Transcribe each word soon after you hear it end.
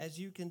as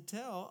you can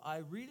tell,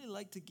 I really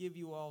like to give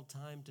you all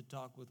time to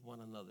talk with one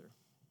another.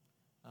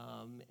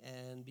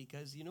 And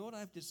because you know what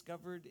I've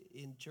discovered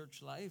in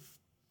church life?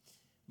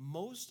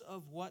 Most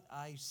of what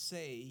I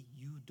say,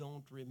 you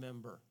don't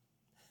remember.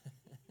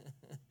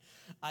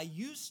 I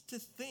used to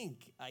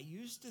think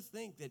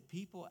that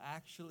people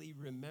actually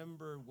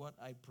remember what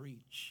I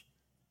preach.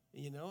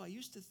 I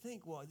used to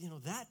think, well,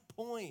 that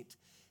point,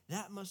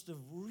 that must have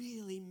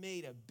really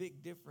made a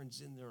big difference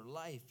in their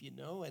life,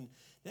 And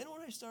then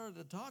when I started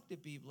to talk to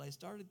people, I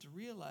started to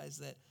realize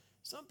that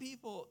some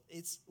people,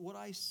 it's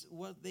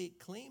what they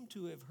claim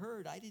to have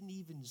heard, I didn't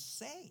even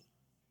say.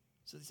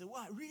 So they said,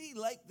 well, I really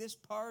like this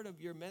part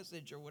of your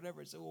message or whatever.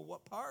 I said, well,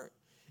 what part?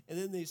 And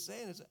then they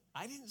say, and I said,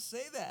 I didn't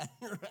say that,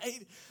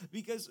 right?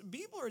 Because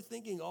people are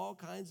thinking all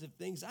kinds of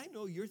things. I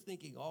know you're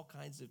thinking all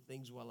kinds of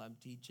things while I'm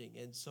teaching.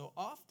 And so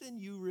often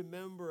you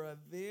remember a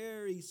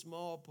very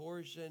small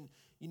portion,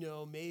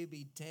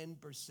 maybe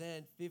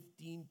 10%,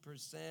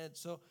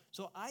 15%.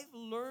 So I've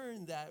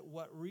learned that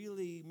what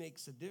really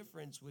makes a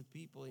difference with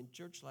people in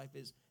church life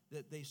is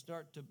that they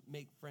start to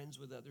make friends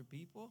with other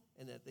people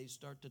and that they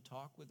start to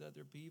talk with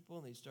other people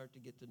and they start to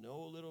get to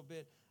know a little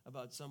bit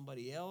about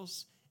somebody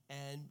else.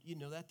 And,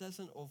 that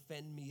doesn't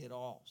offend me at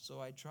all.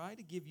 So I try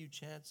to give you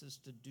chances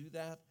to do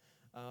that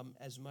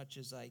as much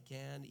as I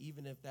can,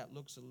 even if that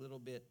looks a little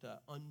bit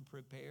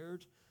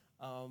unprepared.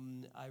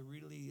 I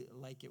really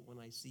like it when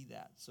I see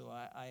that. So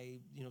I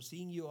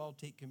seeing you all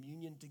take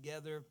communion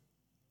together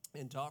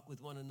and talk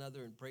with one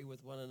another and pray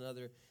with one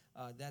another,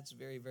 that's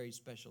very, very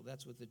special.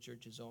 That's what the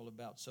church is all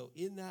about. So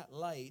in that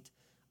light,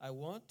 I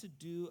want to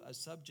do a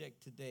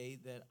subject today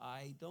that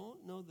I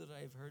don't know that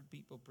I've heard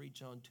people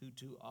preach on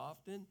too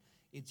often.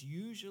 It's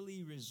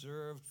usually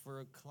reserved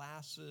for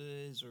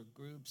classes or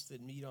groups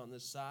that meet on the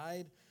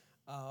side.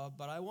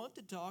 But I want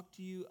to talk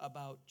to you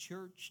about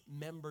church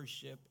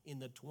membership in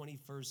the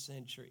 21st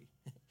century.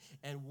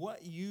 And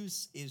what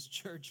use is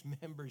church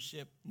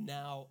membership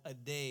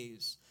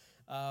nowadays?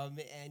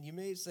 And you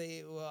may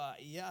say, well,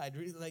 yeah, I'd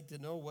really like to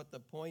know what the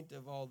point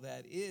of all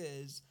that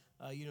is.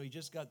 You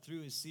just got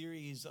through a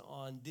series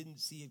on didn't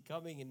see it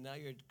coming, and now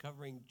you're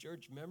covering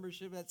church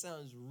membership. That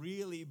sounds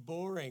really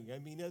boring. I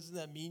mean, doesn't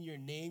that mean your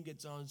name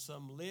gets on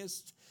some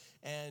list?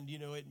 And,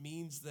 it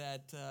means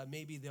that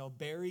maybe they'll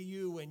bury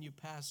you when you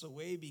pass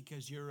away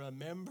because you're a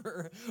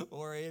member.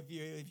 Or if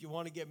you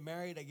want to get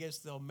married, I guess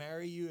they'll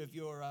marry you if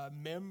you're a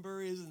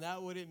member. Isn't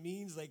that what it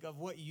means? Like, of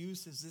what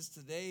use is this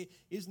today?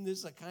 Isn't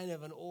this a kind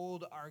of an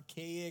old,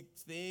 archaic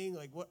thing?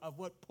 Like, of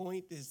what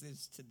point is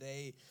this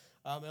today?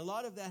 A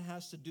lot of that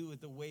has to do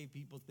with the way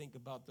people think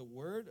about the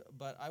word,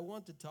 but I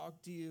want to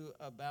talk to you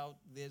about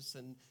this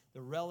and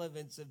the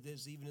relevance of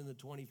this even in the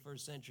 21st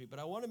century. But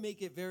I want to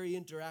make it very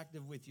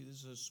interactive with you.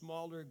 This is a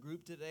smaller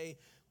group today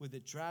with the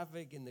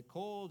traffic and the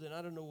cold, and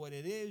I don't know what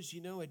it is.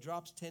 It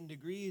drops 10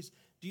 degrees.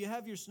 Do you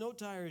have your snow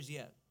tires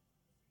yet?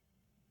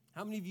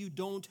 How many of you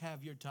don't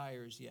have your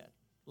tires yet?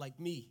 Like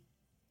me.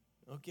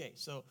 Okay,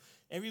 so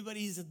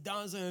everybody's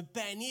in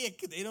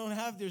panic. They don't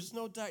have their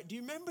snow tires. Do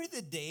you remember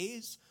the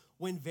days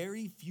when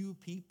very few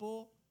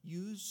people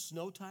use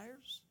snow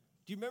tires?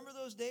 Do you remember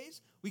those days?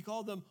 We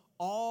called them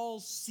all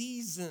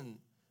season,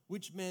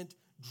 which meant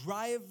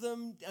drive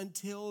them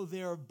until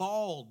they're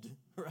bald,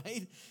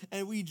 right?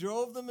 And we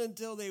drove them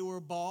until they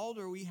were bald,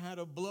 or we had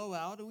a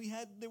blowout, and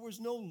there was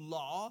no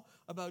law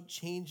about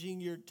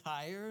changing your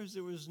tires.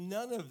 There was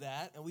none of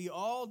that, and we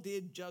all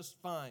did just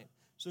fine.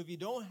 So if you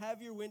don't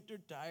have your winter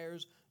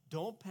tires,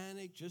 don't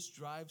panic, just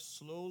drive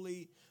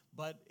slowly.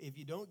 But if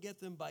you don't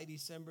get them by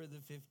December the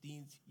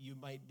 15th, you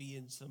might be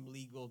in some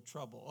legal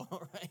trouble,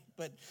 all right?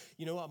 But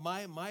you know what?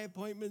 My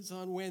appointment's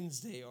on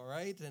Wednesday, all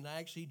right? And I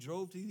actually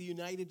drove to the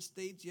United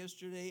States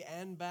yesterday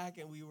and back,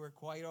 and we were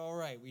quite all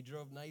right. We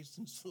drove nice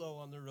and slow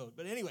on the road.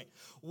 But anyway,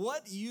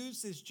 what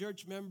use is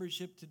church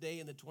membership today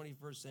in the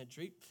 21st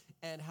century?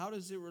 And how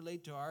does it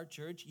relate to our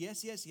church?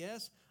 Yes.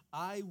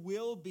 I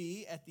will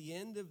be, at the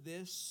end of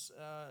this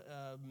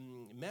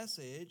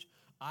message,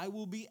 I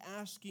will be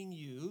asking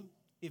you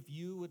if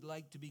you would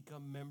like to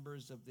become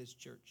members of this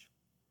church.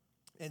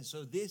 And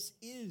so this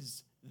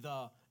is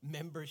the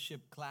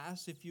membership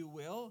class, if you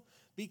will,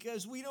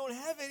 because we don't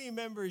have any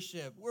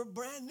membership. We're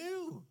brand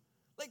new.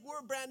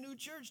 We're a brand new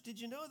church.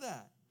 Did you know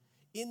that?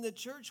 In the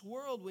church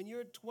world, when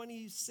you're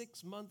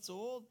 26 months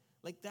old,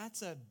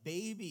 that's a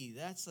baby.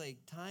 That's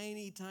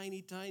tiny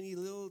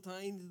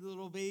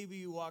little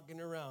baby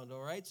walking around, all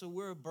right? So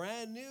we're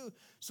brand new.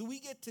 So we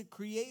get to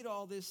create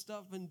all this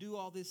stuff and do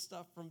all this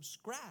stuff from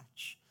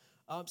scratch.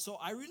 So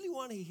I really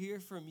want to hear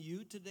from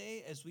you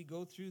today as we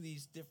go through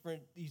these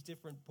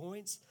different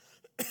points.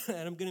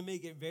 And I'm going to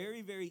make it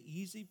very, very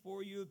easy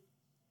for you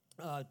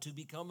to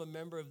become a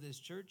member of this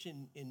church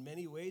in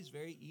many ways,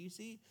 very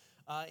easy.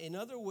 In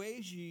other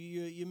ways,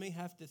 you may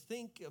have to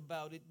think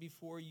about it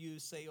before you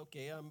say,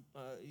 okay, I'm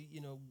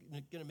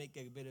going to make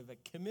a bit of a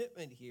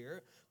commitment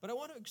here. But I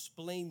want to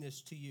explain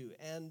this to you.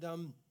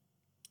 And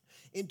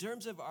in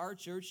terms of our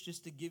church,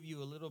 just to give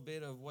you a little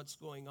bit of what's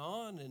going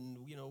on and,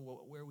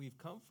 where we've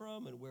come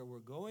from and where we're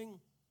going,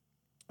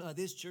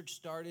 this church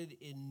started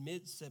in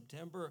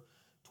mid-September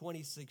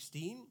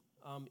 2016.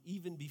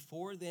 Even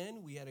before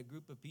then, we had a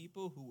group of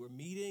people who were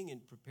meeting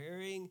and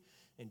preparing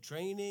and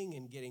training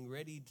and getting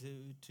ready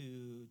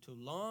to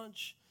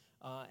launch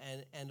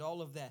and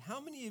all of that. How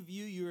many of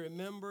you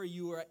remember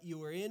you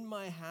were in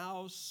my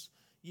house,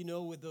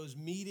 with those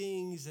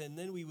meetings, and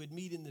then we would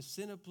meet in the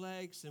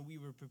Cineplex, and we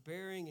were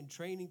preparing and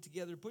training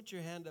together? Put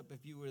your hand up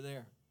if you were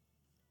there.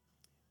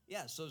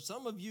 Yeah, so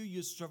some of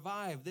you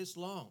survived this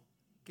long.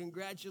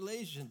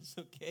 Congratulations,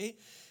 okay?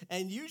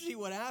 And usually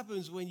what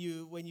happens when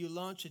you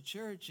launch a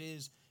church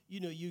is,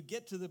 you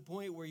get to the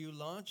point where you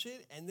launch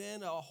it, and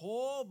then a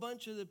whole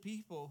bunch of the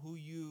people who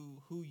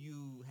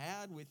you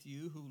had with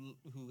you,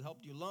 who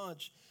helped you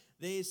launch,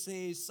 they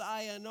say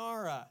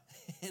sayonara,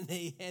 and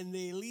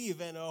they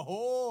leave, and a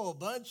whole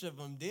bunch of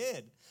them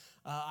did.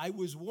 I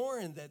was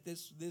warned that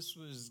this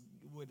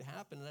would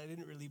happen, and I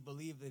didn't really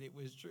believe that it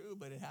was true,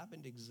 but it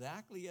happened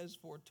exactly as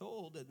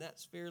foretold, and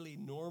that's fairly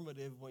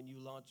normative when you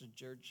launch a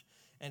church,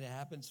 and it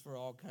happens for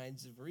all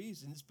kinds of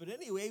reasons. But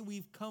anyway,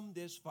 we've come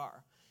this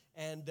far,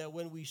 and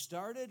when we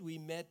started, we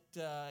met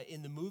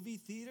in the movie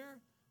theater,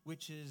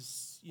 which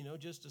is,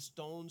 just a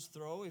stone's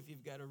throw, if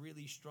you've got a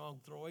really strong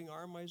throwing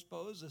arm, I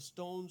suppose, a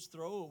stone's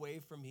throw away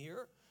from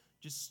here.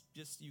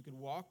 Just you can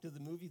walk to the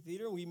movie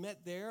theater. We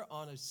met there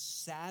on a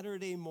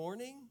Saturday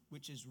morning,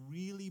 which is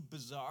really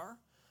bizarre.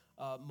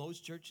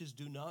 Most churches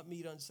do not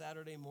meet on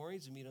Saturday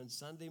mornings. They meet on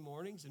Sunday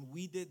mornings, and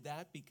we did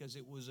that because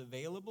it was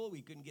available.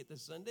 We couldn't get the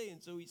Sunday,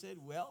 and so we said,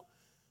 well,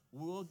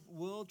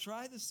 we'll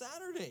try the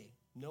Saturday.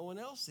 No one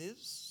else is,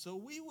 so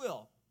we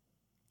will.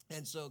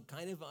 And so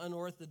kind of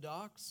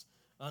unorthodox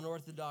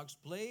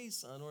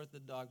place,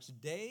 unorthodox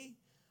day.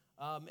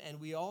 And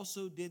we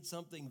also did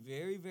something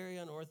very, very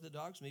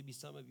unorthodox. Maybe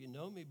some of you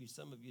know, maybe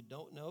some of you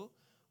don't know.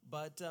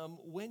 But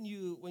when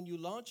you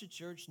launch a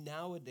church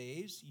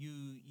nowadays,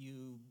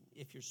 you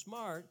if you're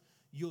smart,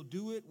 you'll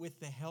do it with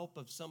the help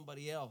of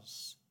somebody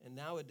else. And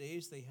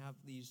nowadays they have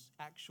these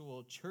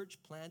actual church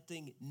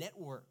planting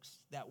networks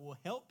that will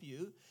help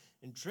you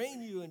and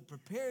train you and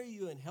prepare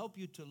you and help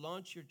you to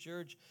launch your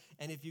church.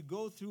 And if you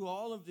go through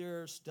all of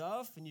their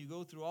stuff and you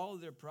go through all of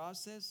their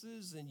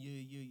processes and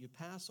you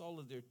pass all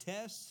of their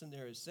tests and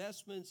their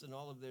assessments and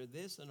all of their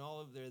this and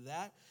all of their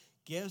that,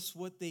 guess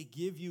what they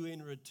give you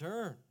in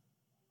return?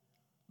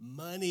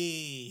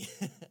 Money.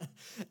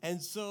 And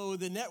so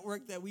the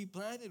network that we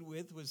planted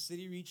with was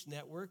City Reach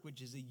Network,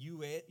 which is a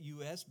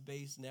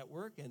U.S.-based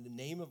network, and the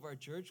name of our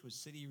church was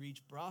City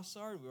Reach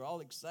Brossard. We were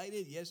all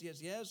excited, yes.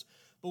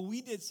 But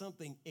we did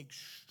something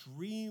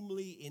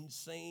extremely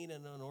insane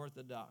and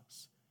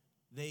unorthodox.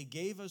 They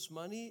gave us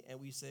money,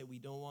 and we said, we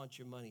don't want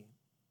your money.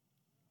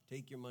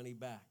 Take your money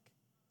back.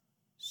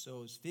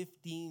 So it's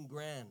 15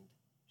 grand.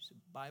 We said,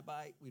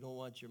 bye-bye, we don't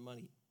want your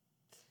money.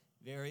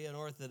 Very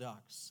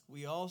unorthodox.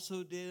 We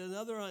also did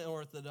another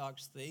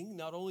unorthodox thing.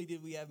 Not only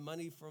did we have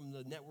money from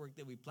the network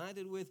that we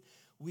planted with,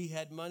 we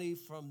had money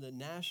from the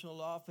national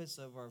office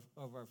of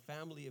our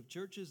family of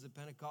churches, the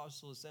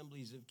Pentecostal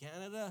Assemblies of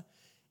Canada,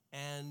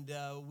 and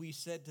we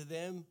said to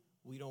them,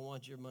 we don't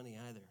want your money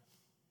either.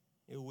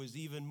 It was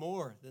even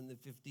more than the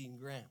 15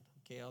 grand.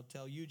 Okay, I'll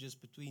tell you,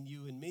 just between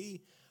you and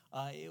me,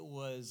 it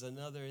was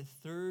another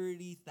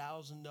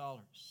 $30,000.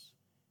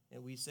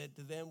 And we said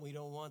to them, we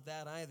don't want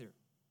that either.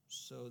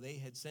 So they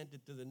had sent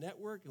it to the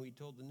network, and we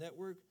told the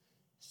network,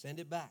 send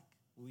it back.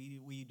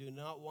 We do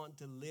not want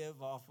to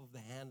live off of the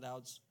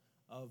handouts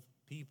of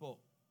people.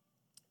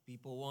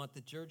 People want the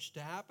church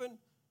to happen.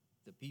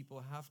 The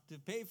people have to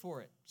pay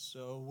for it.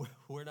 So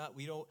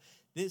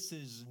this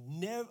is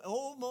never,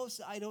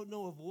 almost, I don't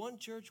know of one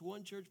church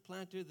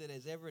planter that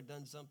has ever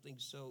done something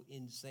so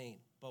insane.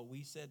 But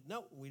we said,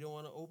 no, we don't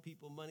want to owe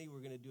people money. We're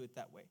going to do it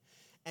that way.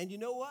 And you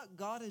know what?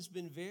 God has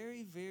been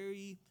very,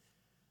 very,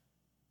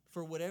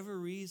 for whatever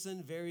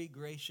reason, very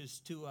gracious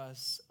to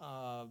us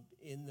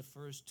in the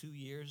first 2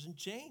 years and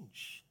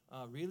change.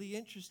 Really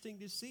interesting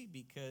to see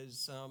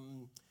because,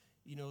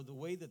 the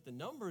way that the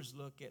numbers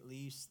look, at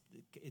least,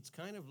 it's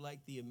kind of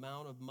like the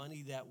amount of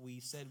money that we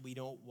said we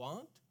don't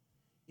want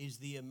is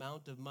the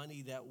amount of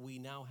money that we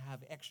now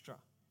have extra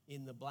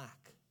in the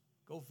black.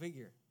 Go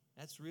figure.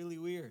 That's really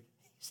weird.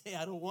 You say,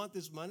 I don't want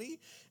this money,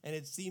 and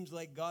it seems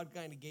like God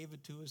kind of gave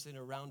it to us in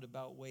a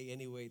roundabout way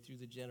anyway through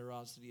the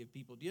generosity of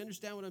people. Do you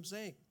understand what I'm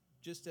saying?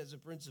 Just as a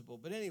principle.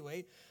 But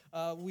anyway,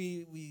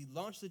 we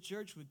launched the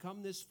church. We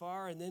come this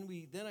far, and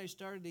then I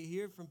started to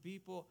hear from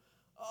people,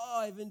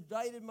 I've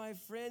invited my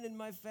friend and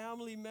my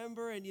family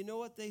member, and you know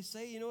what they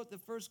say? You know what the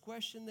first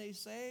question they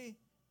say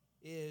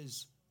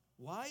is,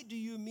 why do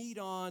you meet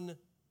on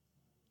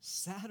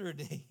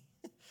Saturday?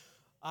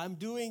 I'm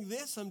doing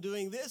this, I'm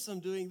doing this, I'm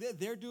doing this.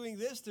 They're doing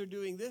this, they're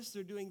doing this,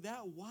 they're doing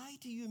that. Why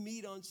do you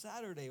meet on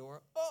Saturday?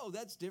 Or,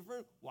 that's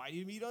different. Why do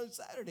you meet on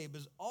Saturday?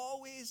 Because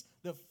always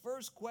the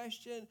first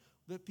question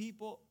that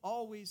people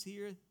always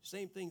hear,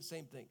 same thing.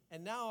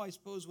 And now I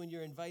suppose when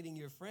you're inviting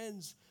your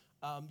friends,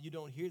 you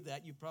don't hear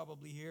that. You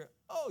probably hear,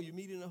 you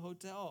meet in a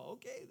hotel.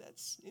 Okay,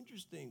 that's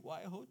interesting.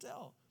 Why a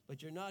hotel?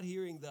 But you're not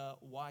hearing the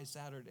why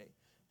Saturday.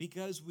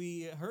 Because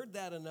we heard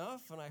that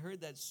enough, and I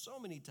heard that so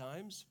many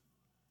times,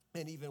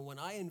 And even when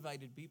I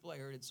invited people, I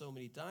heard it so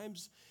many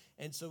times.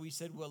 And so we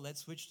said, well,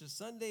 let's switch to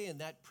Sunday.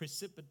 And that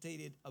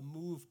precipitated a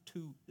move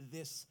to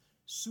this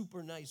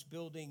super nice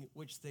building,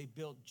 which they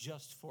built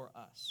just for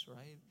us,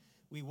 right?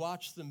 We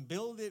watched them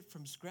build it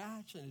from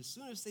scratch. And as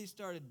soon as they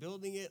started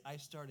building it, I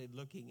started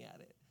looking at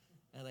it.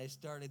 And I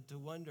started to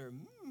wonder,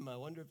 I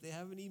wonder if they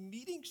have any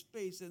meeting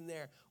space in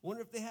there.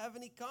 Wonder if they have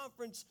any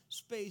conference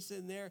space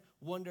in there.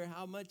 Wonder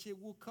how much it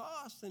will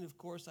cost. And, of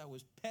course, I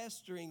was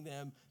pestering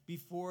them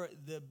before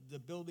the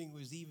building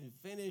was even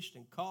finished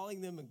and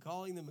calling them.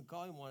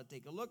 I want to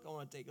take a look. I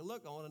want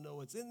to know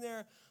what's in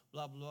there,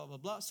 blah, blah, blah,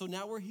 blah. So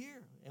now we're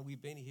here. And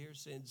we've been here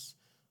since,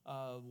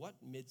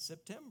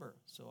 mid-September.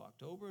 So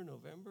October,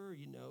 November,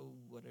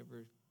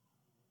 whatever.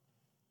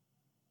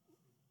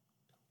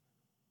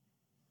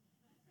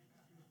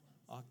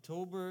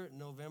 October,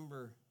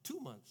 November,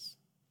 2 months.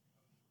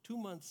 2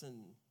 months,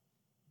 and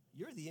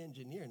you're the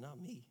engineer,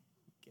 not me.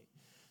 Okay.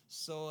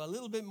 So a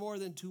little bit more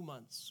than 2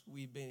 months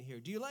we've been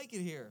here. Do you like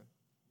it here?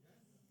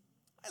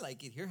 Yes. I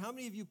like it here. How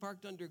many of you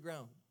parked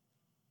underground?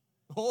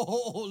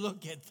 Oh,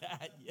 look at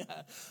that.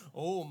 Yeah.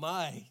 Oh,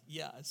 my.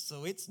 Yeah.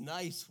 So it's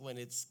nice when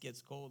it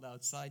gets cold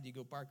outside. You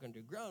go park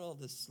underground, all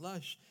this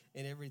slush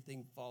and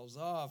everything falls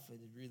off. And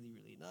it's really,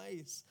 really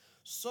nice.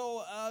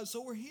 So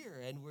we're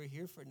here, and we're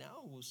here for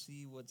now. We'll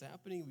see what's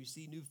happening. We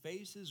see new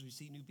faces. We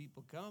see new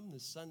people come. The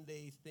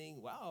Sunday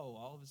thing, wow,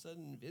 all of a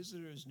sudden,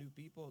 visitors, new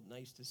people,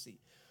 nice to see.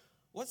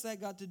 What's that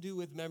got to do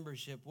with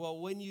membership? Well,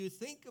 when you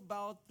think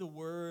about the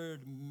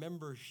word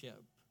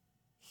membership,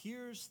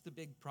 here's the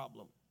big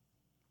problem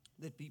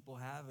that people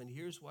have, and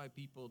here's why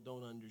people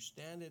don't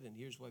understand it, and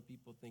here's why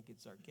people think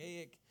it's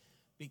archaic,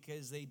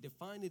 because they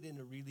define it in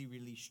a really,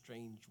 really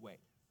strange way.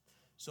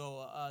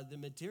 So the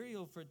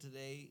material for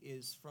today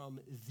is from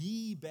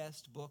the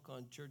best book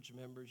on church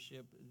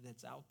membership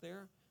that's out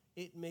there.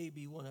 It may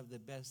be one of the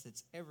best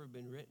that's ever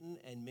been written,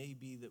 and may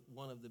be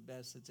one of the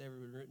best that's ever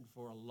been written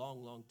for a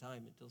long, long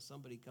time, until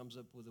somebody comes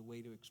up with a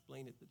way to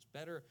explain it that's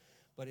better.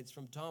 But it's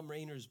from Thom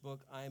Rainer's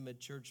book, I'm a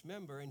Church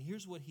Member, and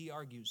here's what he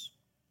argues.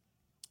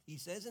 He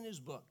says in his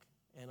book,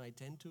 and I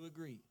tend to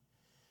agree,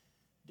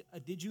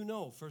 did you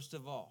know, first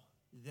of all,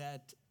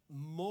 that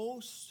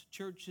most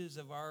churches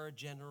of our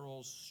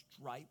general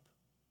stripe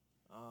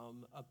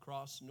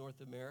across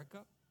North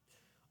America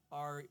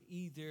are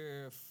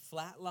either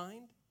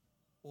flatlined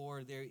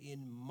or they're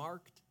in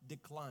marked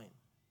decline?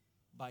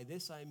 By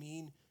this I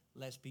mean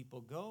less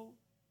people go,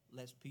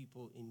 less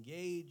people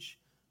engage,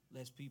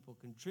 less people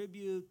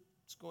contribute.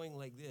 It's going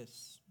like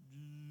this.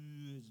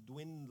 It's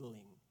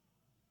dwindling.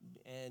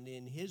 And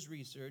in his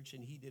research,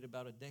 and he did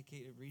about a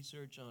decade of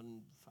research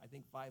on, I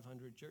think,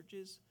 500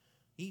 churches,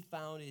 he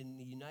found in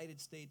the United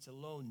States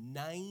alone,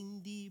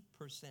 90%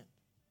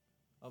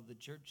 of the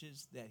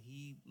churches that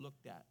he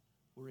looked at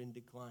were in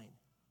decline.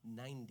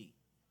 90.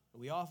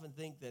 We often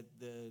think that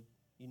the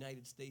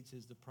United States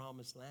is the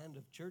promised land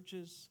of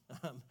churches.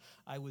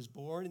 I was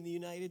born in the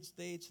United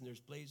States, and there's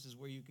places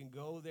where you can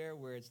go there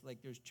where it's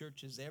like there's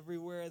churches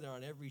everywhere. They're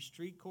on every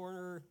street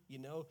corner,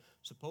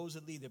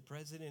 Supposedly the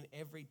president,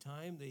 every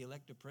time they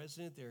elect a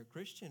president, they're a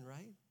Christian,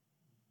 right?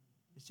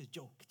 It's a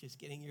joke, just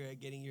getting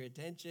your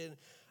attention.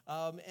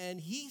 And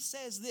he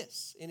says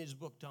this in his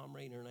book, Thom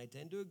Rainer, and I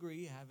tend to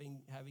agree,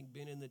 having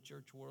been in the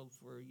church world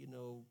for,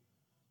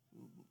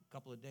 a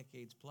couple of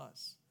decades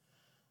plus.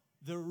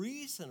 The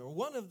reason, or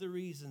one of the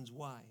reasons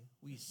why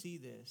we see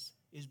this,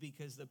 is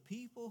because the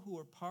people who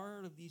are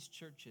part of these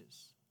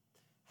churches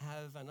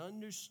have an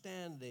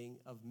understanding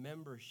of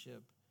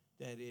membership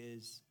that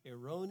is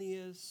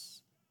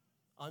erroneous,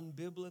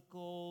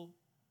 unbiblical,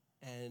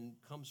 and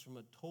comes from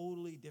a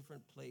totally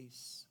different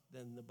place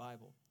than the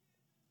Bible.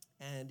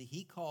 And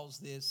he calls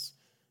this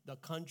the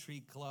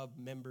country club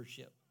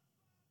membership.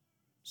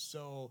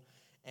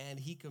 And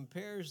he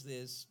compares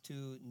this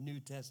to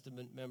New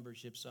Testament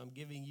membership. So I'm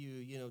giving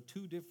you,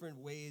 two different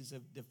ways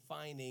of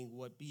defining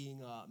what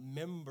being a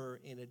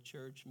member in a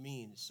church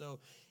means. So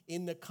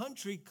in the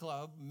country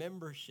club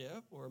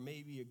membership, or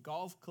maybe a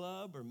golf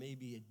club, or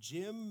maybe a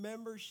gym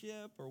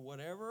membership, or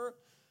whatever,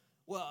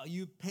 well,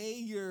 you pay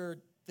your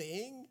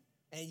thing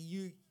and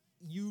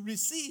you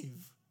receive,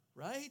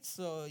 right?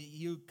 So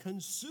you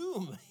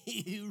consume,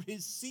 you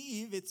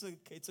receive. It's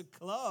a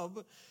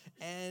club,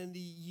 and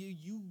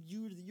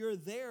you're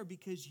there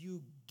because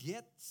you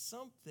get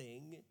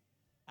something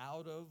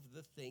out of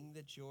the thing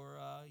that you're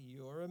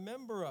a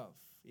member of.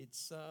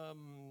 It's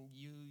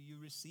you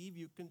receive,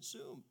 you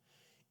consume.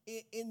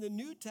 In the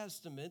New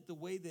Testament, the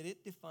way that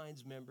it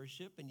defines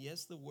membership, and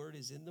yes, the word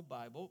is in the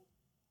Bible,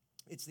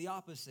 it's the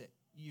opposite.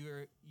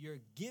 You're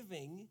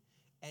giving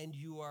and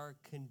you are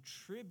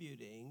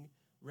contributing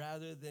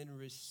rather than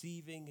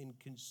receiving and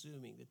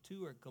consuming. The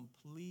two are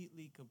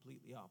completely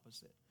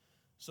opposite.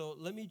 So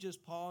let me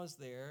just pause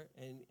there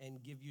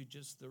and give you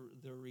just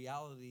the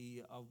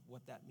reality of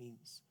what that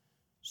means.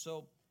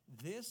 So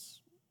this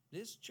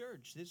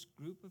church, this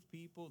group of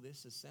people,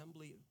 this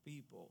assembly of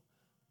people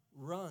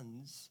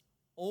runs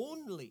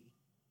only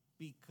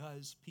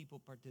because people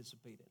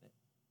participate in it.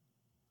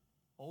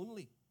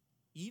 Only.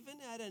 even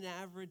at an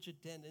average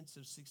attendance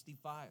of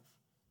 65,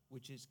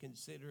 which is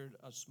considered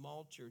a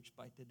small church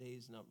by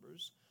today's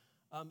numbers,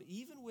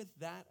 even with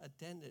that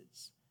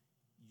attendance,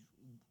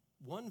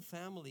 one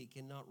family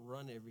cannot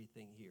run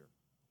everything here.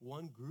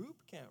 One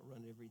group can't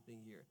run everything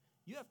here.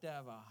 You have to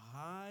have a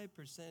high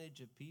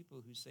percentage of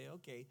people who say,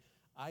 okay,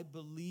 I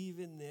believe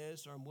in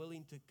this, or I'm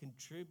willing to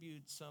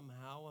contribute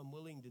somehow. I'm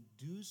willing to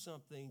do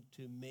something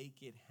to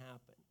make it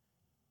happen.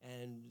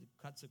 And it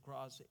cuts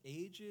across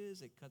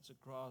ages. It cuts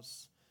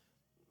across,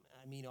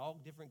 all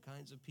different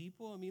kinds of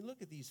people.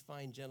 Look at these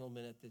fine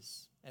gentlemen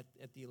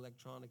at the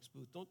electronics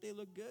booth. Don't they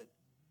look good?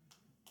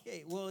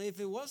 Okay, well, if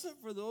it wasn't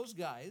for those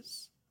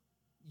guys,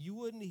 you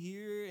wouldn't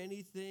hear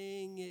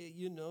anything,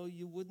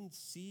 you wouldn't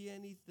see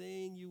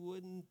anything, you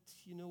wouldn't,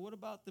 what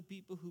about the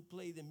people who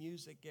play the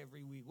music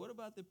every week? What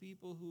about the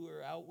people who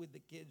are out with the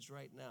kids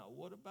right now?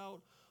 What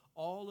about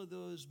all of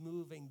those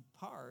moving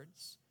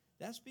parts?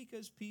 That's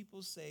because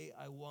people say,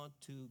 I want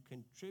to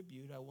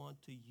contribute, I want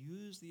to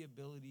use the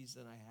abilities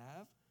that I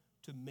have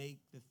to make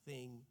the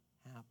thing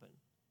happen.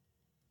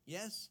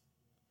 Yes?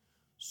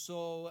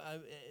 So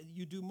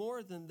you do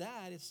more than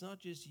that. It's not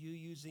just you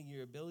using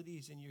your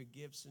abilities and your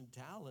gifts and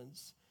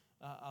talents.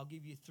 I'll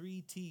give you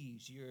 3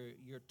 T's.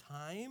 Your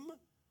time,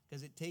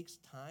 because it takes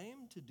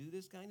time to do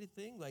this kind of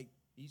thing. Like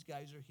these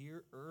guys are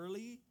here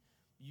early.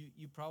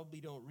 You probably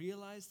don't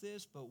realize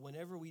this, but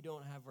whenever we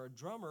don't have our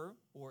drummer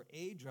or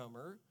a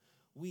drummer,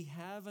 we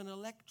have an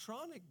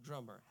electronic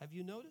drummer. Have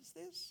you noticed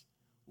this?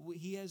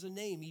 He has a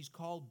name. He's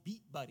called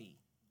Beat Buddy.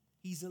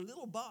 He's a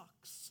little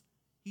box.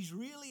 He's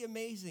really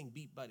amazing,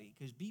 Beat Buddy,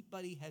 because Beat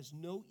Buddy has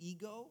no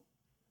ego.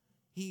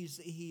 He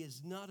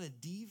is not a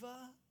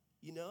diva,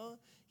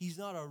 He's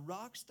not a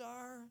rock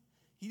star.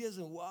 He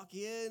doesn't walk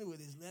in with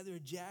his leather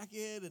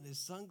jacket and his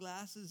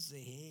sunglasses and say,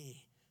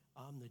 hey,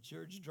 I'm the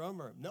church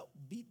drummer. No,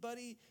 Beat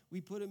Buddy,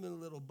 we put him in a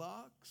little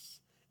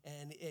box,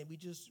 and we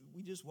just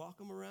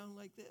walk him around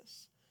like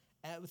this.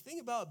 And the thing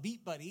about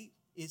Beat Buddy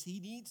is he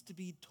needs to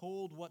be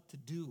told what to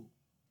do,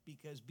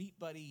 because Beat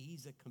Buddy,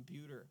 he's a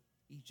computer.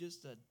 He's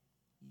just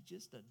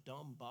a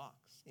dumb box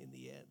in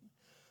the end.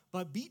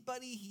 But Beat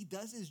Buddy, he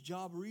does his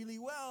job really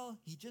well.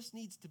 He just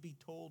needs to be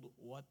told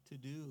what to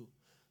do.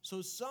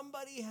 So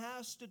somebody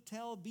has to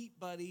tell Beat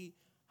Buddy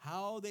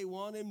how they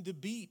want him to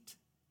beat.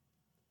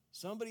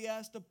 Somebody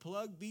has to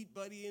plug Beat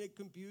Buddy in a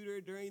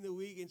computer during the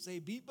week and say,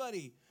 Beat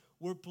Buddy,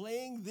 we're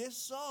playing this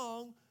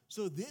song,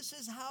 so this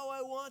is how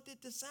I want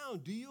it to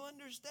sound. Do you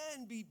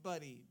understand, Beat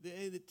Buddy?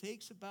 It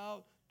takes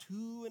about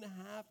 2.5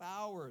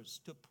 hours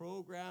to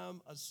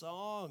program a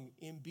song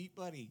in Beat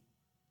Buddy.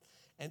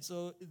 And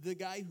so the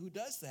guy who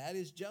does that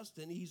is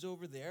Justin. He's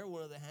over there,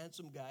 one of the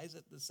handsome guys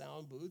at the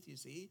sound booth, you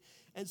see.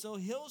 And so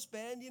he'll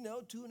spend,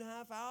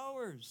 2.5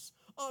 hours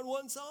on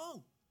one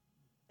song.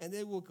 And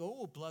then we'll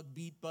plug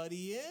Beat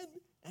Buddy in.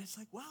 And it's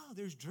like, wow,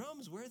 there's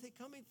drums. Where are they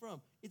coming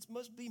from? It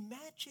must be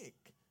magic.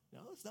 No,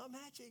 it's not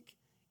magic.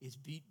 It's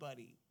Beat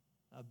Buddy.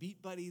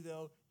 Beat Buddy,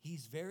 though,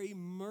 he's very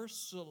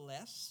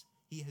merciless.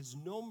 He has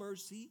no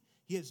mercy.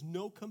 He has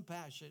no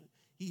compassion.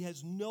 He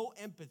has no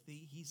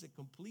empathy. He's a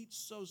complete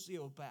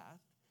sociopath.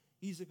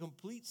 He's a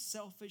complete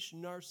selfish,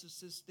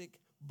 narcissistic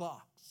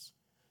box.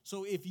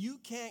 So if you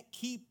can't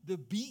keep the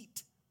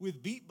beat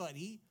with Beat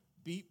Buddy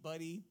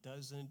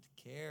doesn't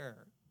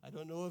care. I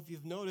don't know if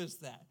you've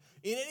noticed that.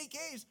 In any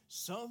case,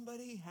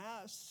 somebody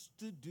has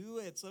to do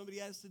it. Somebody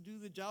has to do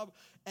the job.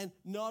 And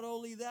not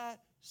only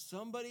that,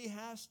 somebody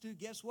has to,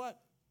 guess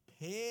what?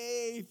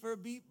 Pay for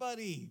Beat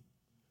Buddy.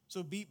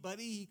 So Beat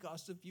Buddy, he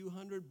cost a few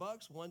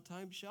 $100,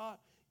 one-time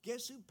shot.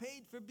 Guess who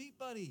paid for Beat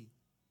Buddy?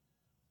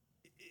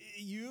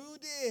 You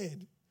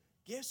did.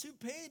 Guess who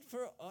paid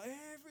for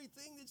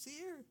everything that's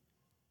here?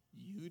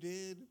 You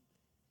did.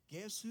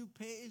 Guess who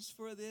pays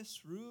for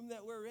this room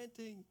that we're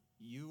renting?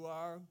 You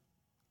are.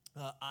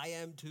 I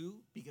am too,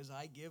 because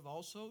I give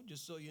also,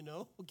 just so you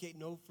know. Okay,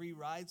 no free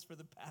rides for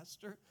the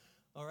pastor.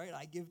 All right,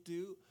 I give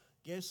too.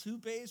 Guess who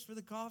pays for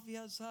the coffee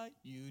outside?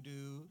 You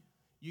do.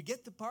 You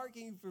get the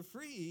parking for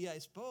free, I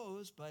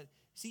suppose, but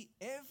see,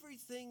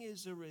 everything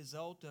is a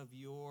result of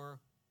your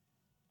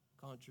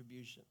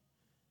contribution.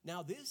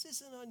 Now, this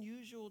is an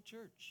unusual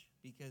church,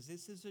 because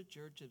this is a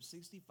church of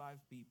 65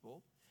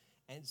 people,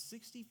 and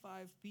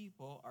 65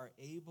 people are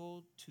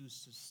able to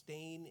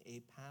sustain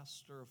a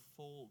pastor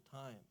full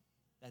time.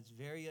 That's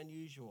very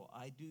unusual.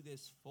 I do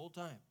this full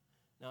time.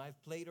 Now,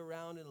 I've played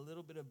around in a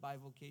little bit of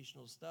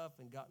bivocational stuff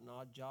and gotten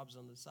odd jobs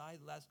on the side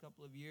the last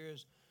couple of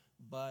years,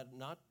 but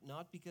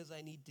not because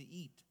I need to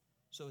eat.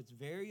 So it's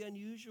very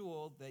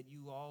unusual that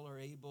you all are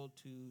able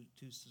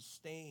to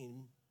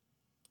sustain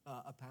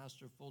a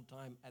pastor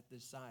full-time at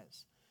this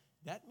size.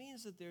 That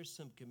means that there's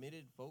some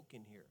committed folk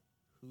in here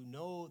who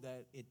know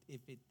that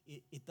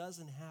it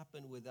doesn't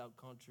happen without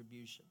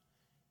contribution.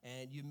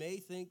 And you may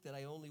think that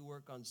I only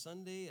work on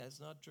Sunday.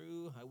 That's not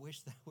true. I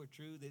wish that were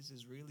true. This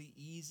is really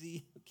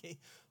easy, okay?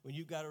 When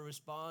you've got to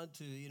respond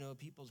to,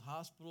 people's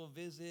hospital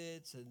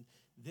visits and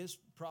this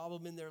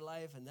problem in their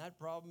life and that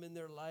problem in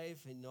their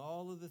life and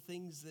all of the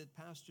things that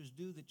pastors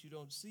do that you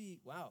don't see,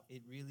 wow,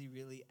 it really,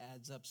 really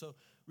adds up. So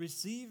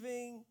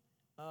receiving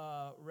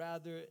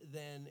rather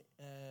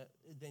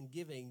than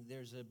giving,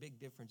 there's a big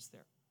difference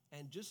there.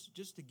 And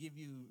just to give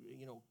you,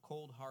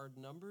 cold hard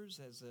numbers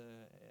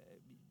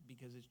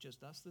because it's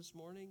just us this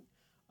morning,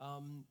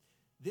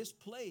 this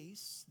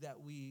place that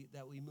we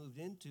moved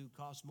into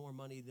costs more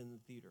money than the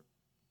theater.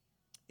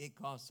 It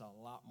costs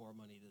a lot more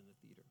money than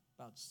the theater,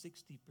 about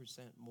 60%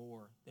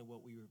 more than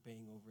what we were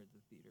paying over at the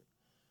theater.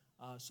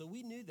 So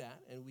we knew that,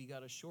 and we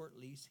got a short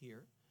lease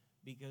here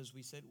because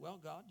we said, well,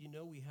 God,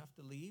 we have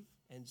to leave.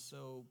 And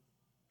so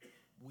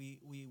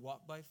we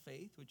walk by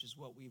faith, which is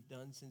what we've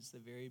done since the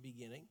very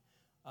beginning.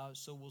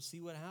 So we'll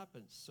see what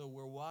happens. So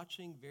we're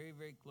watching very,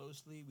 very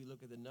closely. We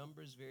look at the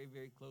numbers very,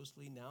 very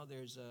closely. Now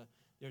there's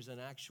an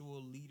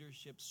actual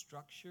leadership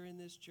structure in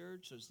this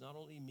church. So it's not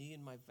only me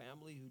and my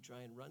family who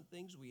try and run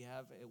things. We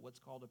have what's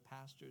called a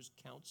pastor's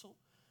council,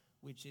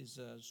 which is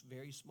a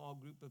very small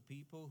group of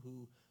people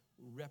who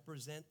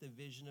represent the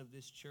vision of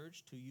this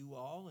church to you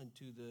all and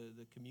to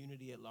the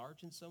community at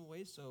large in some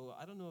ways. So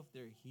I don't know if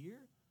they're here.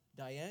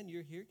 Diane,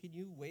 you're here. Can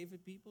you wave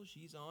at people?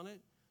 She's on it.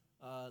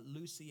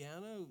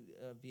 Luciana,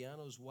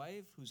 Viano's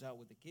wife, who's out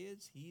with the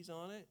kids, he's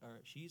on it, or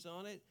she's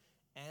on it.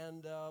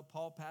 And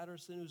Paul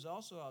Patterson, who's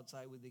also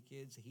outside with the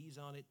kids, he's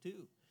on it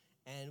too.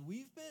 And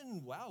we've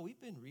been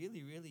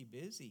really, really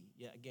busy.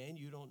 Yeah, again,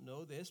 you don't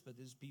know this, but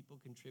there's people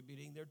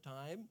contributing their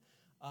time.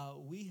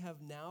 We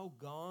have now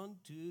gone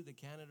to the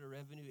Canada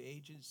Revenue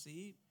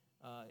Agency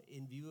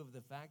in view of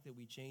the fact that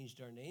we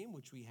changed our name,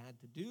 which we had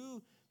to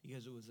do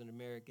because it was an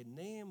American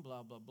name,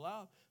 blah, blah,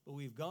 blah. But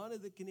we've gone to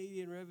the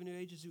Canadian Revenue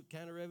Agency,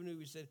 Canada Revenue.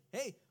 We said,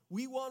 hey,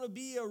 we want to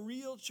be a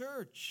real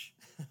church.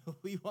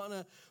 we want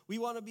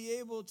to be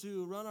able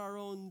to run our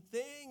own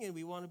thing, and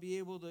we want to be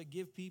able to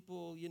give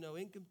people,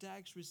 income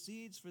tax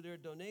receipts for their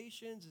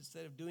donations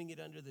instead of doing it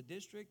under the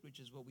district, which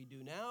is what we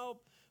do now.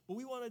 But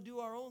we want to do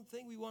our own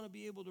thing. We want to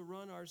be able to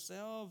run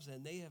ourselves,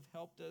 and they have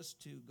helped us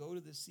to go to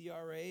the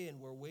CRA, and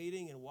we're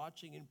waiting and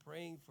watching and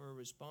praying for a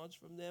response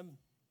from them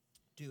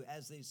to,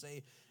 as they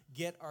say,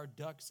 get our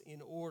ducks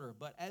in order.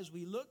 But as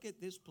we look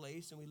at this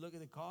place and we look at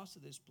the cost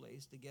of this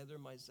place together,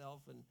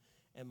 myself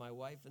and my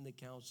wife and the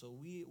council,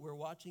 we're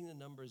watching the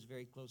numbers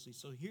very closely.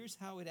 So here's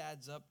how it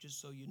adds up,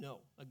 just so you know.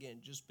 Again,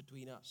 just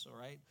between us, all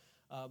right?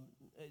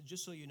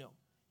 Just so you know.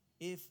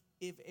 If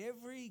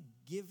every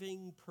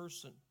giving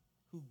person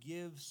who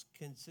gives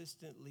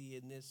consistently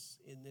in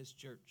this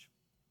church,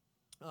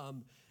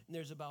 and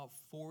there's about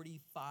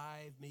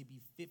 45, maybe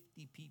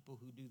 50 people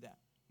who do that.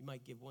 You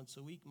might give once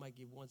a week, you might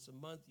give once a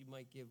month, you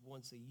might give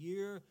once a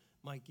year,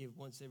 might give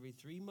once every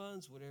 3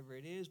 months, whatever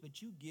it is,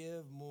 but you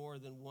give more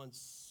than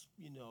once,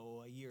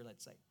 a year,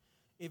 let's say.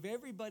 If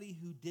everybody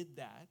who did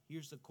that,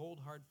 here's the cold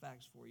hard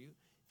facts for you,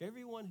 if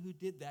everyone who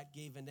did that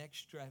gave an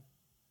extra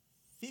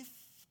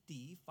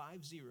 50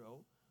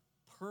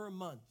 per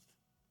month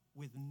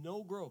with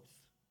no growth,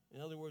 in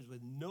other words,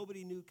 with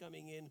nobody new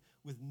coming in,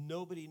 with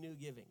nobody new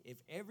giving, if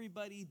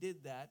everybody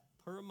did that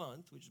per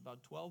month, which is about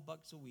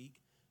 $12 a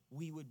week,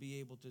 we would be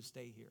able to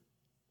stay here.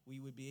 We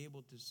would be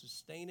able to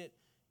sustain it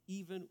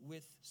even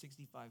with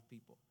 65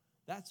 people.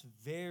 That's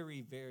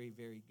very, very,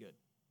 very good.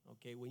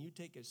 Okay, when you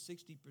take a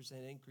 60%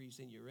 increase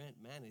in your rent,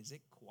 man, is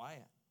it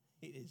quiet?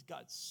 It has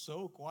got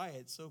so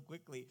quiet so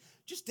quickly.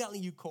 Just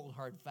telling you cold,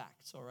 hard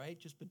facts, all right,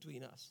 just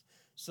between us.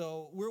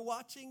 So we're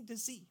watching to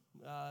see,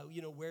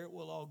 where it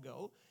will all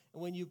go.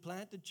 And when you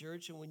plant a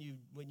church and when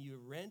you're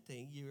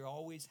renting, you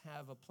always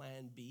have a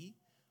plan B.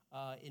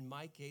 In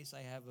my case,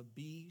 I have a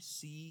B,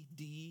 C,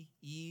 D,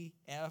 E,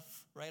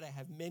 F, right? I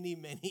have many,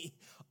 many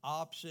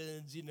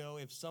options,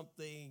 if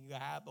something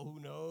happens, who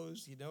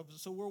knows,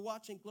 So we're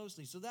watching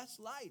closely. So that's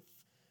life.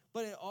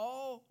 But it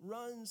all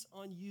runs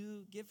on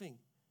you giving.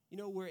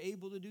 We're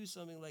able to do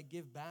something like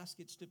give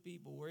baskets to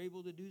people. We're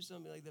able to do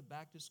something like the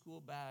Back to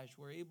School Bash.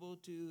 We're able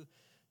to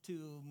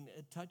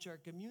touch our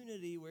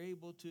community. We're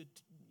able to,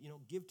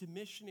 give to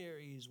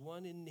missionaries,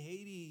 one in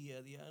Haiti,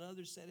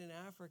 another set in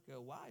Africa.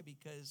 Why?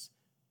 Because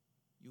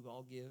you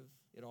all give.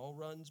 It all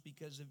runs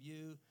because of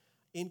you.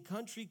 In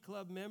country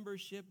club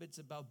membership, it's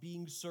about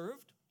being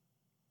served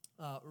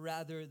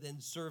rather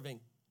than serving,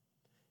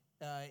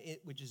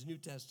 which is New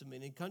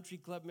Testament. In country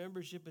club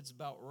membership, it's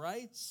about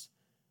rights.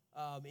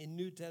 In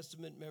New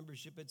Testament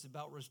membership, it's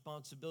about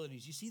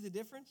responsibilities. You see the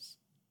difference?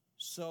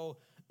 So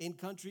in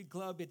country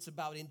club, it's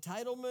about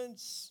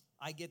entitlements.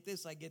 I get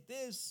this, I get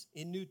this.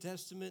 In New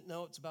Testament,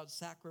 no, it's about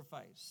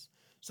sacrifice.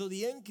 So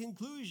the end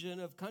conclusion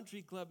of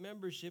country club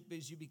membership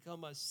is you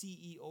become a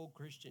CEO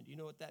Christian. Do you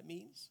know what that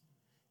means?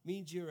 It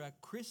means you're a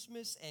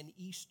Christmas and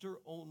Easter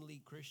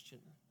only Christian.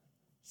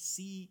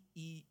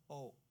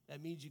 CEO.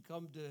 That means you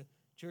come to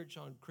church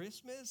on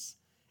Christmas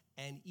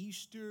and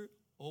Easter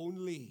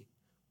only.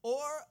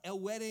 Or a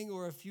wedding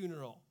or a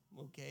funeral.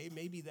 Okay,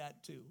 maybe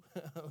that too.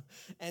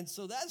 And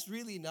so that's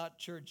really not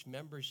church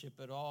membership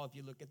at all. If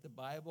you look at the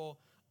Bible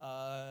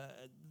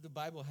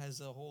has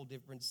a whole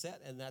different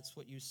set, and that's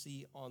what you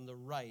see on the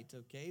right,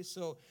 okay?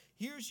 So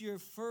here's your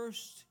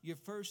first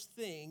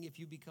thing. If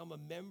you become a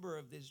member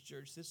of this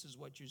church, this is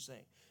what you're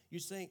saying. You're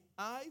saying,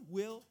 I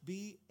will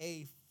be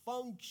a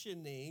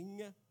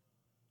functioning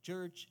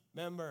church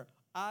member.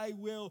 I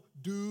will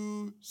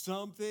do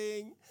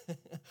something.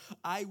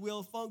 I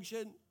will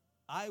function.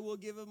 I will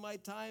give of my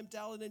time,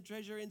 talent, and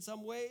treasure in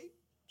some way.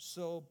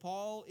 So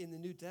Paul in the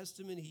New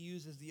Testament, he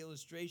uses the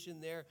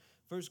illustration there,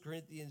 1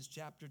 Corinthians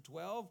chapter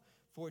 12.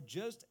 For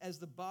just as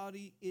the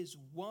body is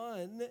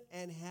one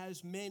and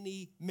has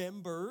many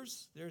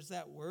members, there's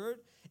that word,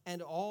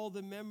 and all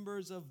the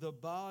members of the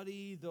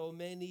body, though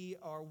many,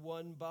 are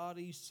one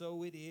body,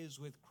 so it is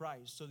with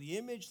Christ. So the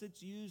image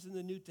that's used in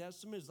the New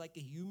Testament is like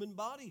a human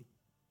body.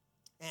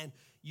 And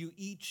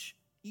each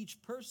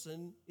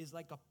person is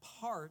like a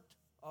part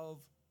of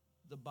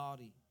the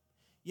body.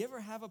 You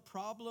ever have a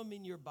problem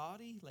in your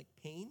body, like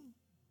pain?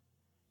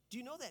 Do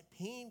you know that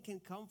pain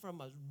can come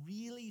from a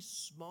really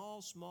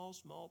small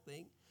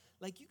thing?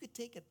 Like you could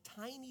take a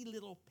tiny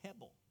little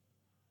pebble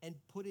and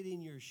put it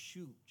in your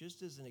shoe,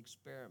 just as an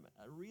experiment,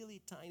 a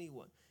really tiny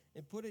one,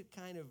 and put it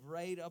kind of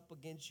right up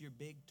against your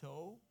big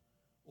toe,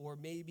 or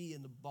maybe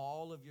in the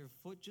ball of your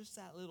foot, just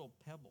that little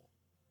pebble.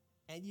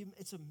 And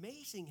it's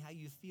amazing how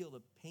you feel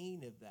the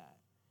pain of that.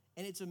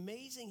 And it's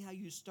amazing how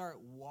you start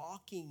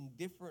walking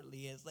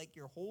differently. It's like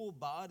your whole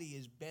body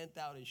is bent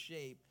out of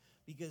shape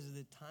because of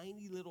the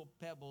tiny little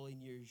pebble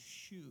in your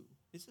shoe.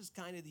 This is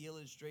kind of the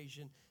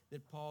illustration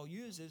that Paul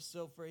uses.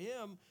 So for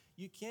him,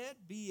 you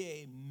can't be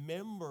a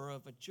member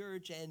of a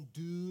church and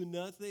do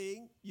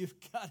nothing. You've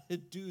got to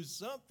do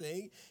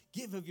something.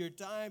 Give of your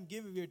time,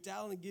 give of your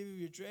talent, give of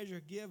your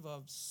treasure, give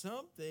of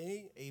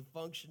something. A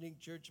functioning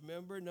church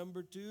member.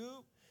 Number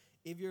two,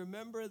 if you're a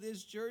member of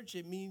this church,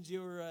 it means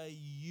you're a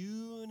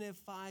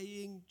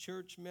unifying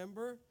church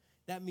member.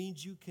 That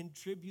means you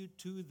contribute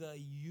to the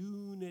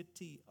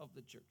unity of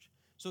the church.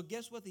 So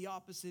guess what the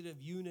opposite of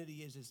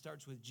unity is? It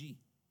starts with G.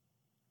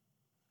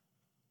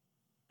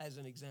 As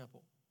an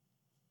example.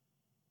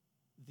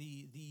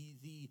 The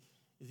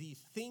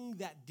thing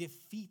that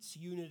defeats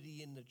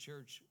unity in the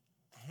church,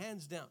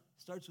 hands down,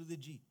 starts with a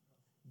G.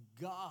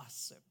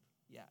 Gossip.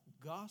 Yeah,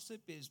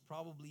 gossip is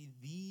probably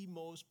the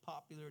most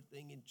popular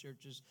thing in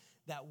churches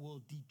that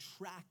will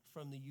detract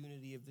from the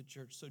unity of the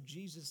church. So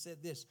Jesus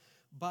said this,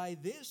 by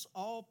this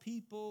all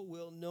people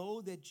will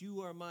know that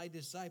you are my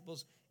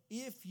disciples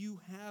if you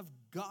have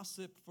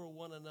gossip for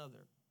one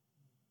another.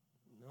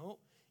 No,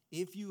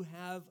 if you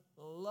have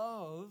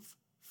love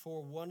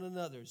for one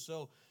another.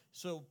 So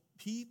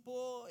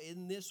people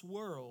in this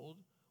world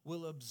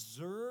will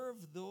observe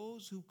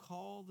those who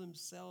call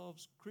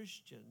themselves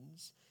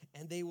Christians,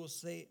 and they will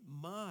say,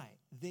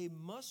 they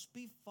must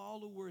be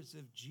followers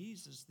of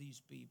Jesus,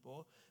 these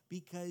people,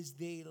 because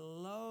they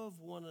love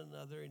one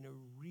another in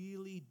a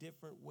really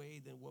different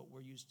way than what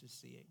we're used to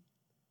seeing.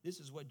 This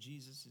is what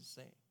Jesus is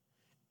saying.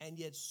 And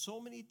yet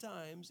so many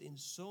times in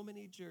so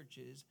many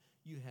churches,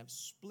 you have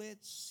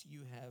splits,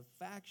 you have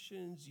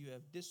factions, you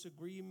have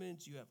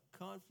disagreements, you have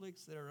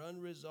conflicts that are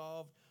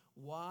unresolved.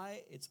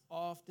 Why? It's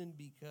often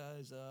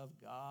because of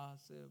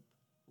gossip,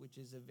 which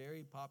is a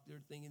very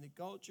popular thing in the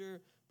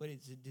culture, but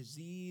it's a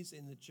disease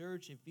in the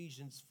church.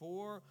 Ephesians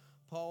 4,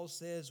 Paul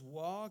says,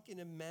 walk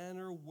in a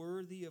manner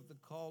worthy of the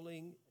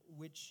calling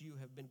which you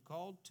have been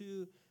called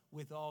to,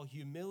 with all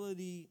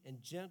humility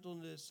and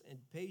gentleness and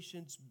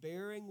patience,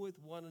 bearing with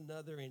one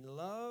another in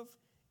love,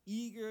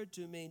 eager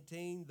to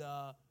maintain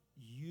the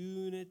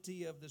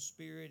unity of the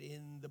Spirit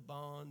in the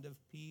bond of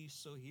peace.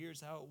 So here's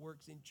how it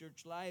works in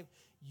church life.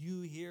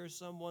 You hear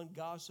someone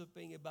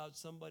gossiping about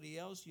somebody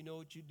else, you know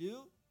what you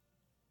do?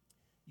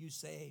 You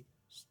say,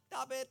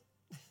 stop it.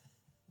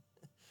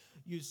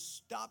 You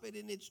stop it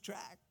in its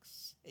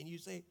tracks. And you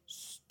say,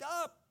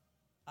 stop.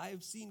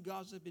 I've seen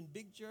gossip in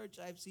big church.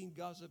 I've seen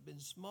gossip in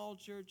small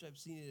church. I've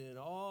seen it in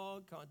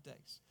all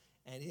contexts.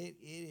 And it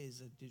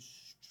is a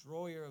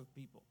destroyer of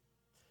people.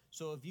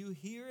 So if you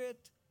hear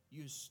it,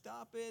 you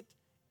stop it,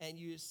 and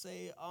you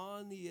say,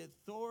 on the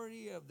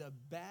authority of the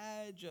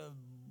badge of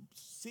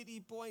City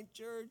Point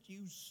Church,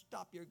 you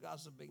stop your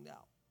gossiping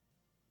now.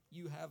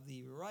 You have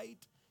the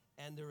right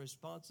and the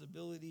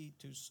responsibility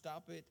to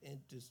stop it and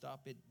to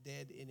stop it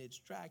dead in its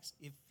tracks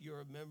if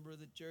you're a member of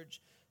the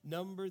church.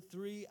 Number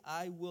 3,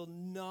 I will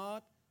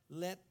not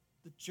let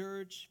the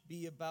church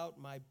be about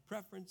my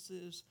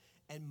preferences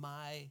and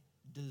my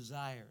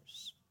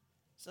desires.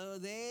 So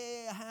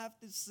they have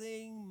to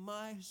sing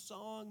my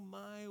song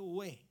my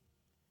way.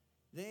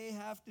 They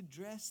have to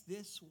dress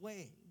this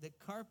way. The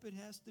carpet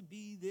has to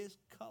be this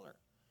color.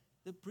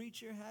 The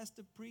preacher has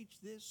to preach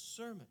this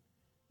sermon.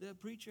 The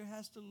preacher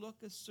has to look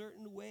a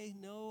certain way.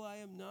 No, I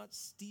am not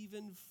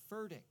Stephen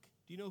Furtick.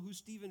 Do you know who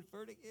Stephen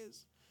Furtick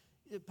is?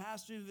 The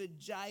pastor of a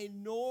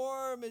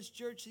ginormous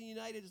church in the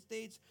United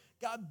States,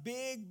 got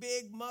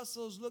big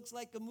muscles, looks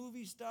like a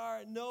movie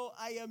star. No,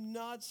 I am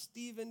not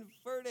Stephen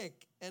Furtick,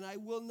 and I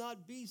will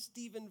not be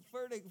Stephen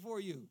Furtick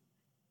for you.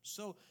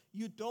 So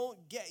you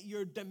don't get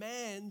your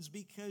demands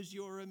because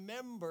you're a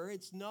member.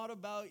 It's not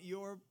about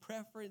your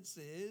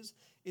preferences.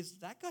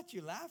 That got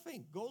you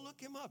laughing. Go look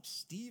him up,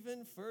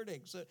 Stephen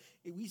Furtick. So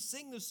we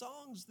sing the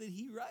songs that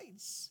he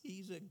writes.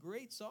 He's a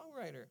great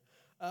songwriter.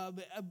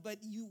 But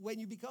when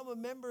you become a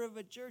member of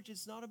a church,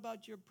 it's not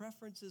about your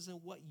preferences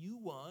and what you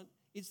want.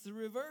 It's the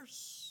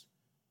reverse.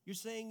 You're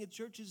saying the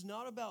church is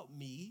not about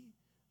me.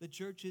 The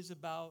church is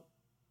about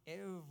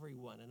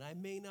everyone. And I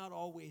may not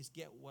always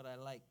get what I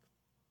like.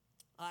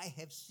 I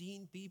have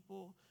seen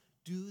people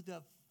do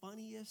the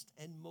funniest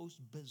and most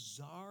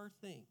bizarre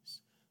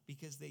things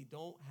because they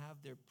don't have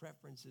their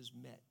preferences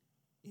met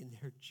in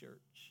their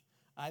church.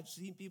 I've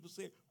seen people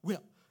say,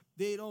 well,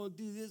 they don't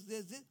do this.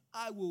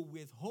 I will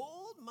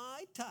withhold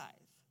my tithe.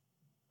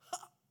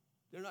 Ha!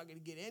 They're not going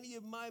to get any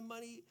of my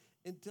money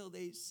until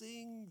they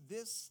sing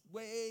this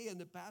way and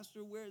the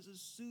pastor wears a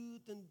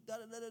suit and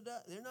da-da-da-da-da.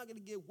 They're not going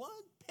to get 1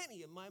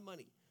 penny of my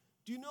money.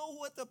 Do you know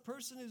what the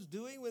person is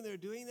doing when they're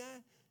doing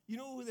that? You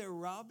know who they're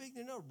robbing?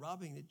 They're not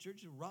robbing the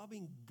church. They're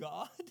robbing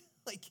God.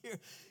 Like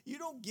you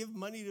don't give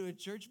money to a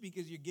church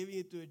because you're giving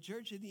it to a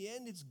church. In the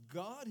end, it's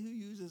God who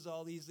uses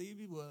all these things.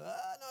 People are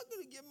not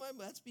going to give my money.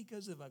 That's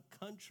because of a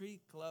country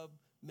club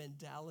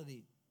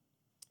mentality.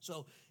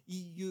 So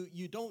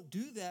you don't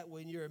do that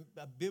when you're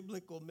a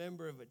biblical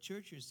member of a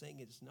church. You're saying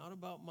it's not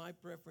about my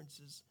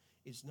preferences.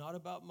 It's not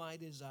about my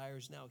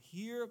desires. Now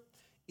here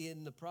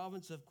in the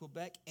province of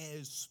Quebec,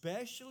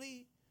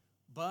 especially,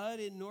 but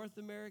in North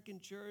American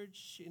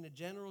church, in a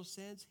general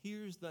sense,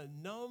 here's the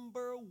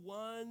number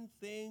one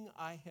thing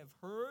I have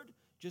heard,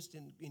 just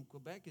in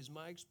Quebec is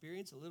my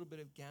experience, a little bit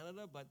of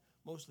Canada, but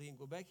mostly in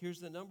Quebec. Here's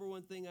the number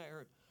one thing I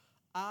heard.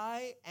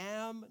 I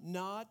am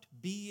not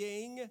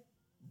being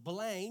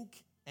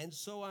blank, and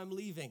so I'm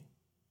leaving.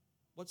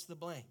 What's the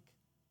blank?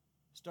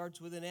 Starts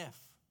with an F,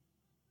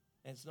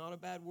 and it's not a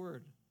bad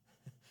word.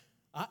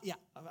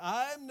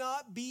 I'm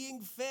not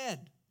being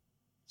fed,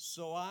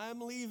 so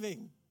I'm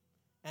leaving.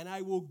 And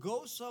I will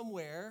go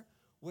somewhere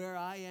where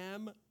I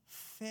am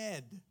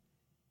fed.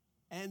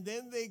 And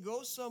then they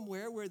go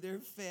somewhere where they're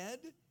fed,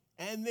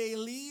 and they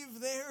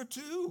leave there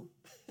too.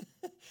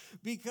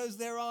 Because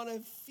they're on a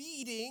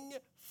feeding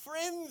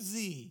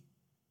frenzy.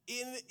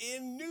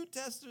 In New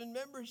Testament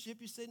membership,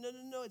 you say,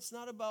 no, it's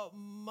not about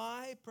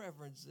my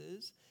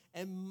preferences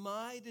and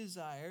my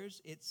desires.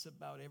 It's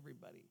about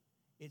everybody.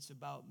 It's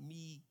about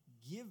me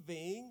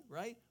giving,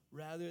 right?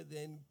 Rather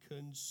than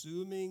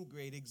consuming.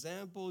 Great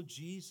example,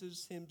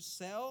 Jesus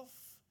himself.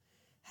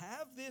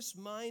 Have this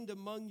mind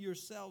among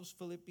yourselves,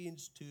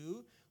 Philippians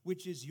 2,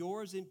 which is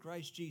yours in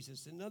Christ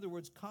Jesus. In other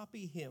words,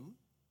 copy him,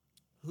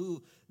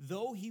 who,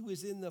 though he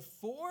was in the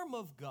form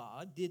of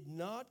God, did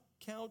not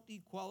count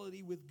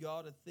equality with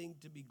God a thing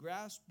to be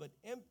grasped, but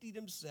emptied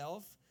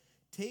himself,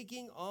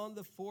 taking on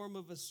the form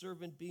of a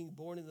servant, being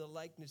born in the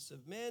likeness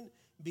of men,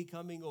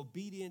 becoming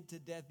obedient to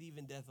death,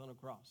 even death on a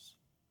cross.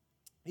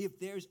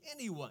 If there's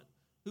anyone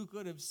who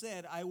could have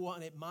said, I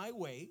want it my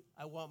way,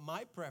 I want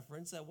my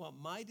preference, I want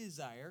my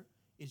desire,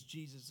 it's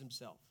Jesus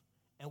himself.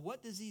 And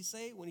what does he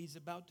say when he's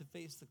about to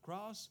face the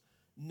cross?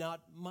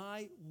 Not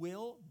my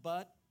will,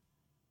 but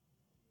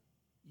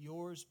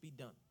yours be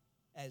done,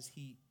 as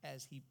he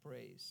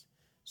prays.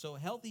 So a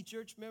healthy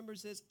church member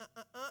says,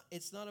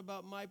 it's not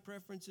about my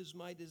preferences,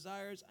 my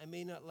desires. I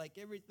may not like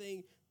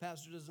everything.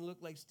 Pastor doesn't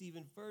look like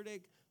Stephen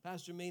Furtick.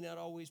 Pastor may not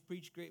always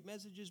preach great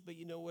messages, but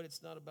you know what?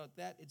 It's not about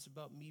that. It's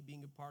about me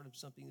being a part of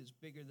something that's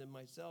bigger than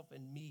myself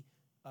and me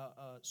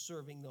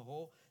serving the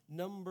whole.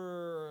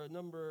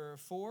 Number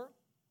 4,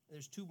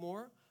 there's 2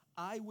 more.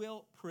 I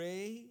will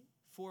pray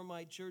for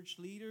my church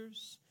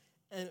leaders.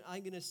 And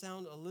I'm going to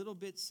sound a little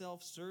bit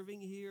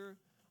self-serving here.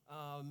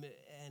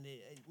 And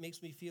it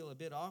makes me feel a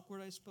bit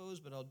awkward, I suppose,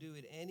 but I'll do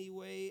it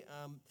anyway.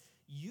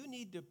 You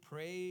need to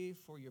pray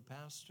for your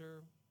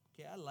pastor.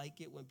 Okay, I like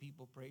it when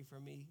people pray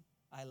for me.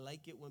 I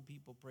like it when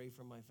people pray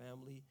for my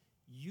family.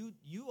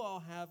 You all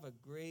have a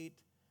great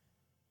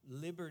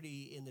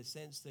liberty in the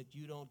sense that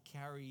you don't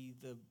carry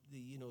the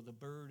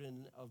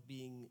burden of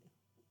being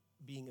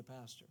a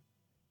pastor.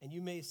 And you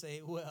may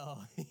say,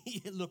 well,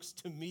 it looks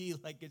to me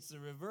like it's the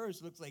reverse.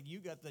 It looks like you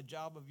got the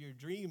job of your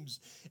dreams,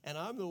 and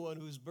I'm the one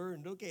who's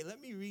burdened. Okay, let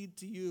me read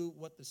to you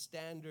what the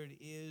standard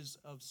is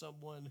of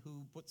someone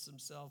who puts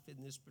himself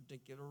in this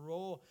particular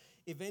role.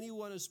 If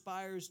anyone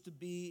aspires to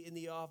be in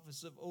the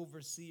office of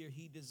overseer,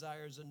 he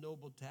desires a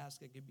noble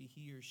task. It could be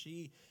he or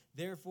she.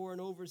 Therefore,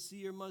 an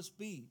overseer must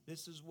be,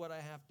 this is what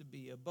I have to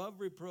be, above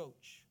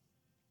reproach.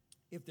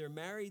 If they're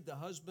married, the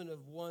husband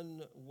of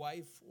one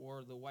wife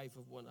or the wife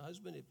of one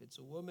husband, if it's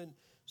a woman,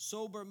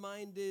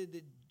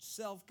 sober-minded,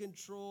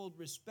 self-controlled,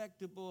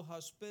 respectable,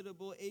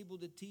 hospitable, able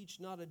to teach,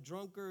 not a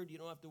drunkard. You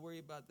don't have to worry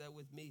about that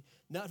with me.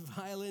 Not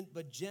violent,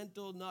 but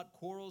gentle, not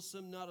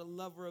quarrelsome, not a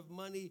lover of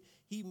money.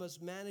 He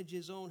must manage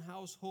his own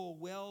household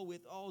well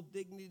with all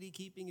dignity,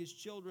 keeping his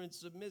children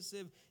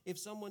submissive. If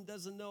someone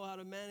doesn't know how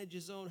to manage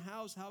his own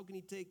house, how can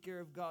he take care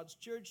of God's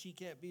church? He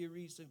can't be a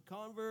recent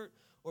convert,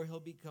 or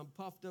he'll become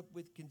puffed up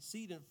with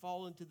conceit and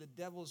fall into the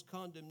devil's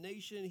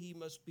condemnation. He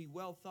must be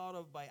well thought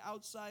of by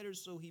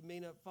outsiders so he may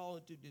not fall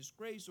into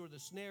disgrace or the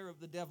snare of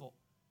the devil.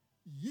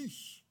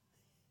 Yeesh.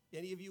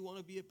 Any of you want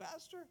to be a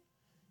pastor?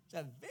 It's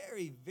a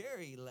very,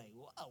 very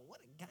wow, what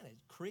a kind of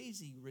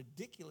crazy,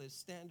 ridiculous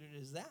standard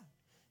is that?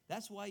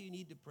 That's why you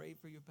need to pray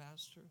for your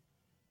pastor.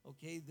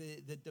 Okay,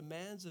 the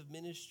demands of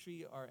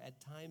ministry are at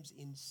times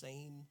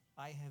insane.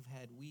 I have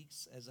had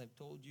weeks, as I've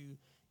told you,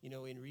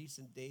 in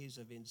recent days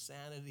of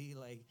insanity.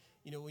 Like,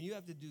 when you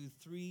have to do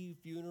 3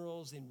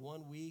 funerals in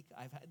 1 week,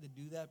 I've had to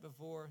do that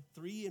before.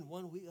 3 in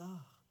 1 week,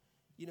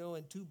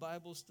 and 2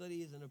 Bible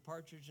studies and a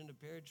partridge in a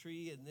pear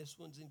tree, and this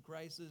one's in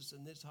crisis,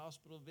 and this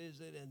hospital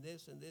visit, and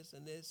this, and this,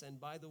 and this. And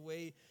by the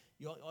way,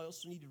 you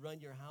also need to run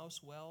your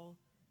house well.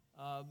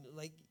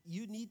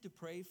 You need to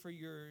pray for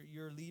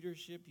your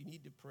leadership. You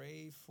need to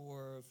pray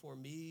for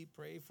me,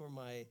 pray for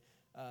my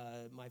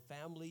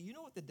family. You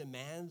know what the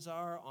demands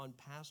are on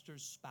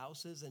pastors'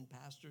 spouses and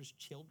pastors'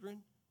 children?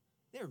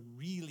 They're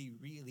really,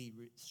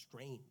 really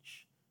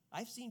strange.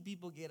 I've seen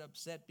people get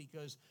upset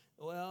because,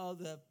 well,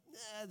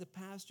 the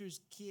pastor's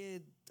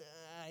kid,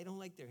 I don't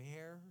like their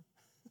hair,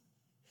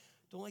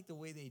 don't like the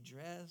way they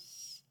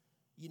dress.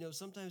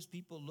 Sometimes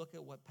people look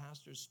at what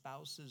pastors'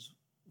 spouses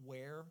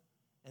wear,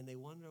 and they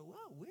wonder,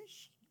 well,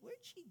 where'd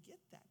she get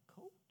that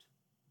coat?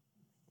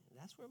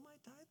 That's where my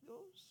tithe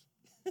goes.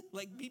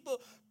 Like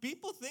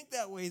people think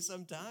that way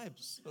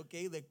sometimes,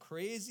 okay? The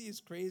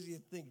craziest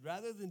thing.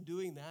 Rather than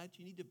doing that,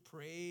 you need to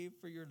pray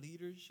for your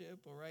leadership,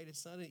 all right?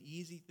 It's not an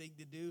easy thing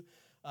to do.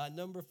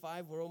 Number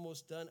 5, we're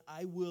almost done.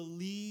 I will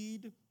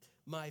lead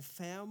my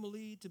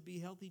family to be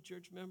healthy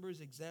church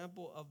members.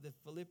 Example of the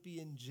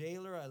Philippian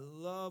jailer. I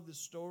love the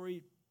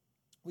story.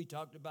 We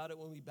talked about it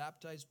when we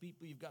baptized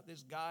people. You've got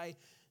this guy,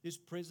 this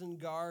prison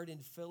guard in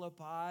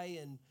Philippi,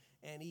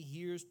 and he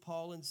hears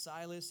Paul and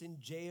Silas in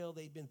jail.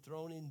 They've been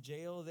thrown in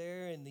jail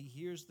there, and he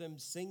hears them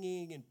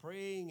singing and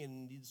praying,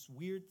 and this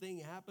weird thing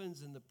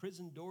happens, and the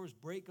prison doors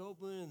break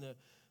open, and the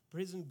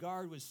prison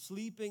guard was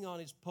sleeping on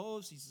his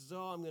post. He says,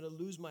 I'm going to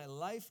lose my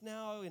life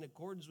now in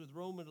accordance with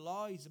Roman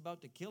law. He's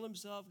about to kill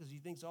himself because he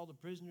thinks all the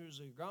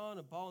prisoners are gone,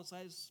 and Paul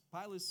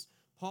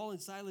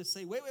and Silas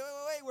say, wait,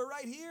 we're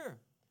right here.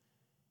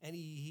 And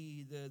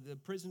the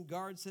prison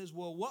guard says,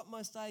 well, what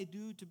must I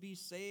do to be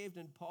saved?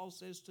 And Paul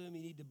says to him,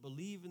 you need to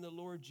believe in the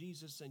Lord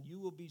Jesus and you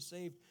will be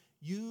saved,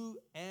 you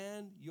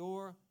and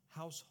your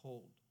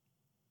household.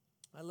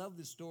 I love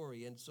this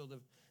story. And so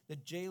the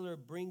jailer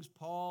brings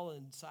Paul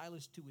and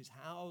Silas to his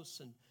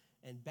house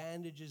and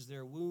bandages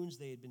their wounds.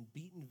 They had been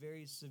beaten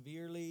very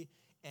severely,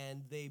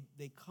 and they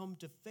come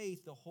to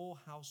faith, the whole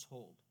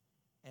household.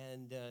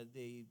 And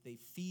they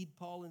feed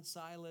Paul and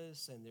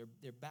Silas, and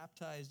they're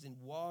baptized in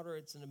water.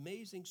 It's an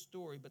amazing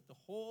story, but the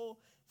whole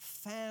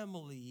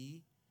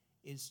family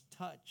is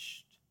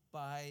touched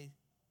by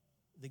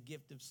the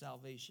gift of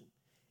salvation.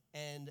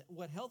 And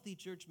what healthy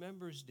church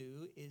members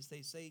do is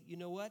they say, you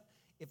know what?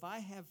 If I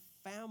have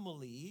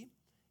family,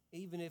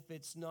 even if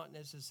it's not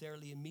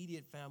necessarily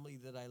immediate family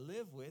that I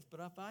live with, but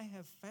if I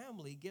have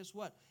family, guess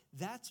what?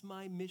 That's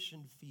my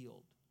mission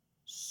field.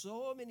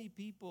 So many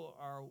people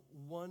are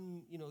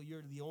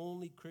you're the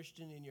only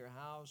Christian in your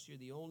house. You're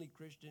the only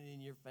Christian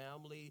in your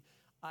family.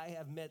 I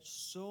have met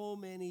so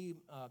many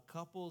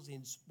couples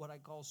in what I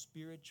call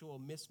spiritual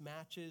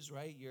mismatches,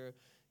 right?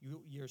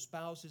 Your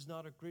spouse is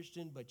not a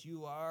Christian, but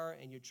you are,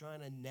 and you're trying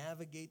to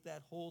navigate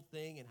that whole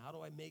thing, and how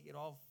do I make it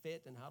all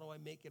fit, and how do I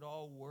make it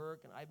all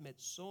work? And I've met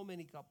so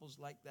many couples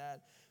like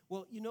that.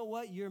 Well, you know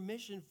what? Your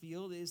mission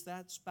field is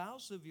that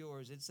spouse of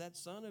yours. It's that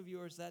son of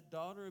yours, that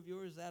daughter of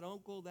yours, that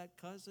uncle, that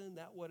cousin,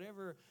 that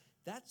whatever.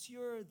 That's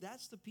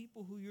the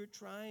people who you're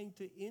trying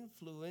to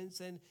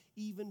influence and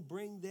even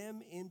bring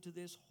them into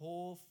this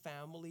whole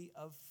family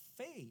of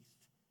faith.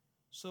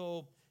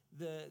 So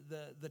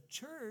the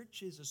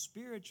church is a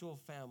spiritual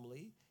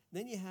family.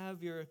 Then you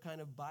have your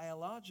kind of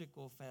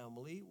biological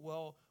family,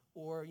 or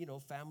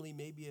family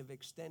maybe of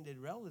extended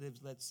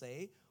relatives, let's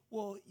say.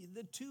 Well,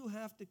 the two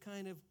have to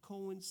kind of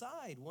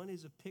coincide. One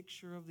is a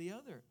picture of the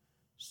other.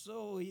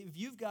 So if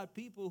you've got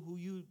people who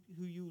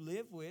you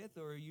live with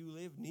or you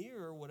live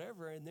near or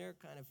whatever, and they're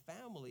kind of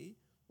family,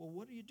 well,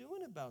 what are you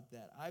doing about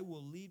that? I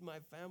will lead my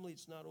family.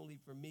 It's not only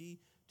for me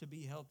to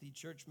be healthy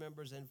church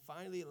members. And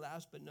finally,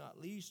 last but not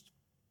least,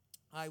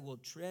 I will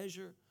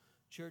treasure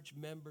church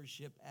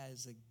membership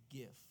as a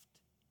gift.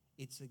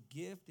 It's a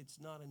gift. It's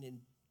not an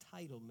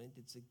entitlement.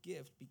 It's a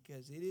gift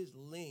because it is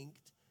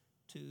linked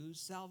to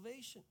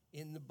salvation.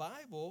 In the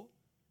Bible,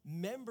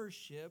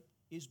 membership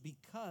is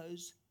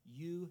because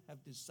you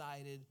have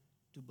decided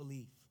to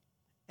believe.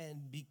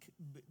 And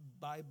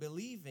by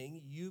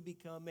believing, you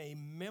become a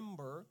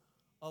member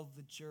of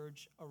the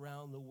church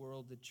around the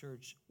world, the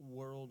church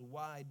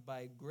worldwide.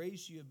 By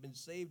grace you have been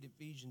saved,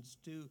 Ephesians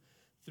 2,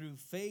 through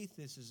faith.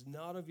 This is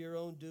not of your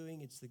own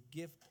doing. It's the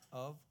gift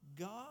of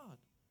God,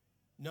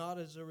 not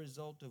as a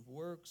result of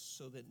works,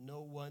 so that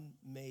no one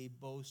may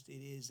boast.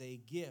 It is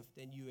a gift,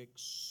 and you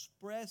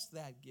express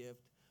that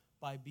gift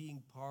by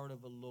being part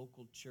of a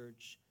local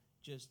church,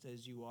 just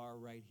as you are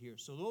right here.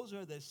 So those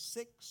are the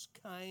 6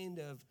 kind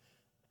of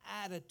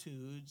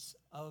attitudes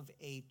of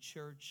a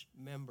church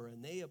member,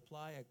 and they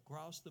apply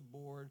across the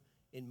board,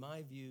 in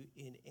my view,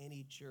 in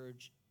any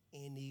church,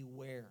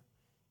 anywhere.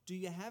 Do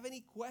you have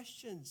any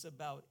questions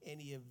about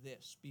any of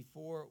this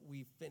before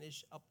we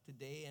finish up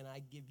today and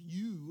I give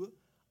you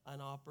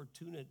an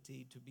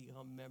opportunity to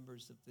become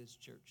members of this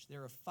church.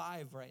 There are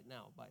 5 right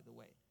now, by the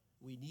way.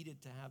 We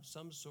needed to have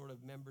some sort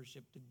of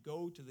membership to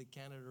go to the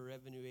Canada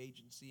Revenue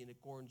Agency in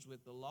accordance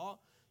with the law.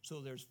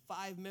 So there's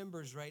 5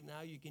 members right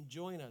now. You can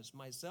join us.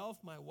 Myself,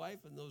 my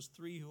wife, and those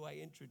 3 who I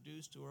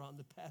introduced who are on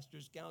the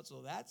Pastor's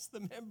Council. That's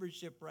the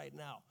membership right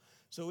now.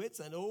 So it's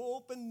an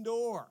open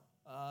door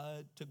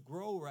to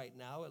grow right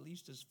now, at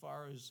least as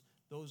far as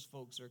those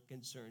folks are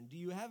concerned. Do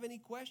you have any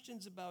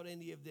questions about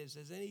any of this?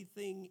 Has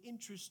anything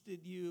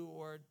interested you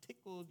or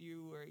tickled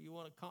you, or you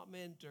want to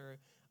comment or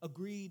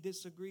agree,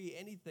 disagree,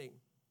 anything?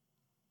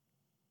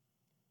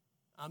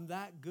 I'm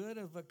that good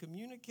of a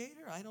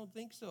communicator? I don't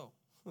think so.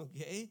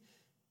 Okay?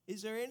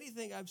 Is there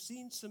anything? I've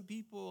seen some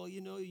people,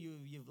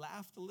 you've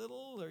laughed a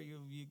little, or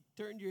you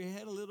turned your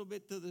head a little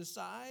bit to the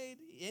side.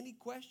 Any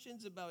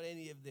questions about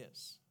any of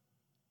this?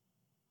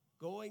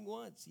 Going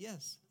once,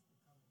 yes.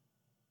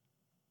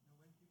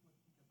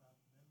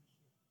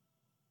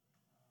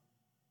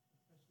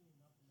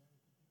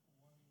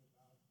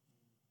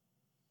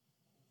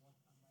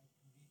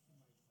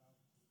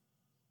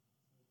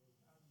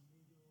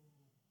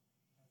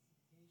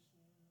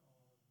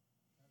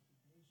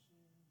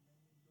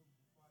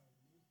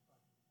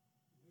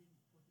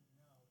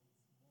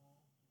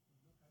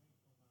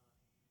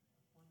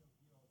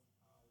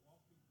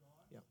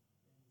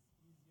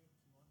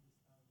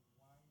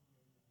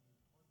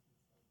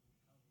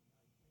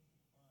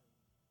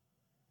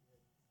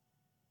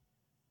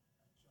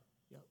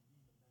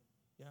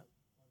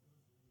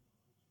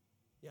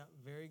 Yeah,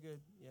 very good.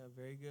 Yeah,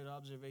 very good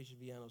observation,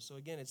 Viano. So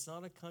again, it's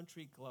not a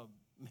country club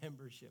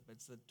membership.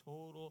 It's the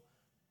total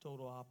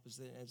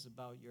opposite. It's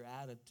about your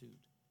attitude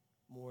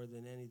more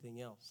than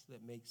anything else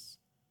that makes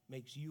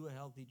you a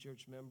healthy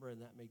church member,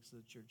 and that makes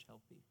the church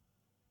healthy.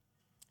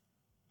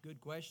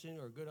 Good question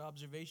or good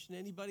observation.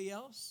 Anybody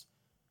else?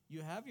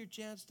 You have your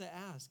chance to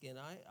ask, and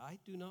I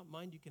do not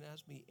mind. You can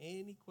ask me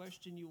any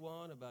question you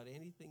want about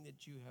anything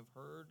that you have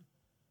heard.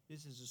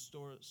 This is a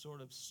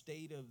sort of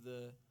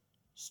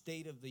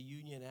State of the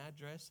Union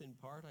address in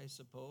part, I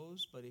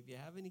suppose. But if you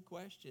have any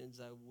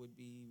questions, I would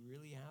be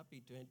really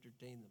happy to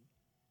entertain them.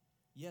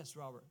 Yes,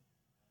 Robert.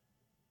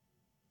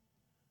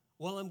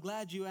 Well, I'm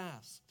glad you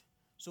asked.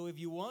 So if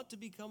you want to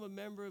become a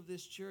member of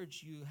this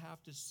church, you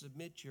have to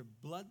submit your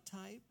blood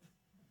type,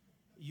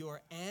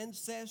 your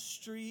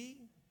ancestry,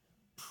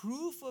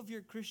 proof of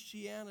your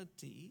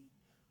Christianity,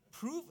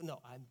 no,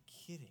 I'm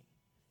kidding.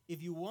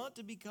 If you want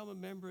to become a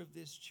member of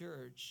this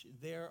church,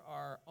 there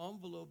are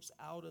envelopes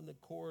out in the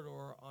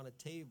corridor on a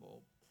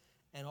table.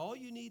 And all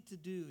you need to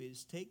do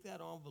is take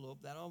that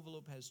envelope. That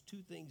envelope has 2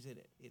 things in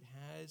it. It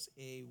has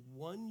a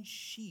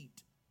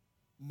 1-sheet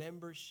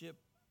membership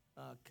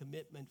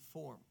commitment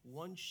form,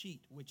 1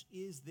 sheet, which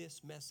is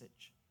this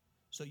message.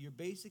 So you're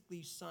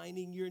basically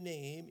signing your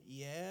name.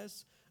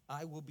 Yes,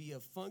 I will be a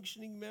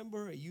functioning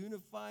member, a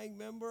unifying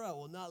member. I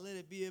will not let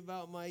it be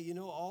about my,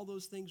 all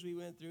those things we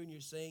went through. And you're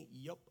saying,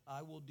 yep,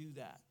 I will do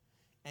that.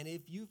 And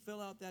if you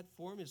fill out that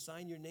form and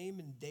sign your name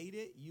and date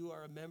it, you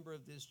are a member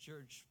of this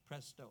church,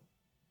 presto.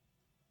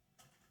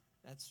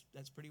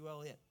 That's pretty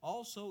well it.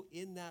 Also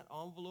in that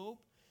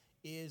envelope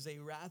is a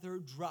rather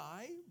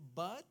dry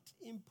but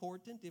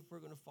important, if we're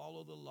going to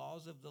follow the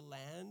laws of the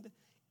land,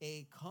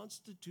 a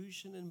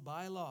constitution and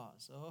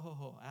bylaws.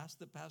 Oh, ask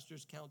the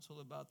Pastor's Council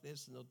about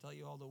this, and they'll tell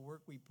you all the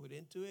work we put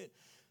into it.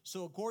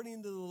 So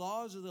according to the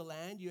laws of the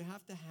land, you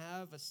have to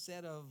have a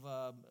set of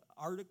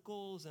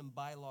articles and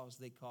bylaws,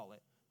 they call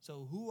it.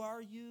 So who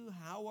are you?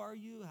 How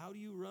do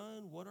you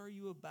run? What are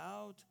you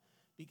about?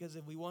 Because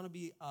if we want to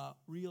be a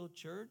real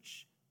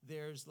church,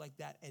 there's like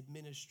that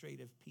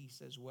administrative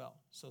piece as well.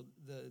 So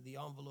the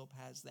envelope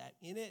has that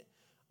in it.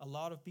 A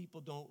lot of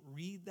people don't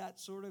read that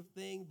sort of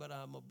thing, but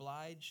I'm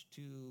obliged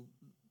to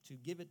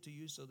give it to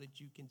you so that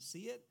you can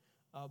see it.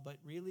 But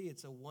really,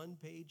 it's a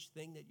 1-page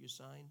thing that you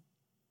sign.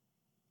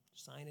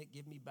 Sign it,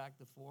 give me back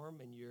the form,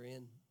 and you're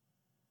in.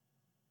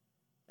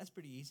 That's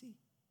pretty easy.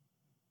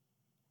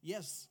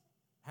 Yes,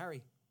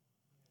 Harry.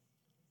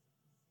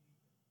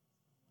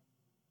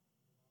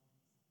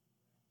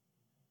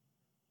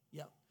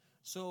 Yeah.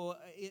 So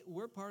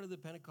we're part of the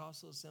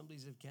Pentecostal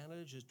Assemblies of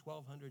Canada, just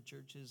 1,200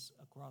 churches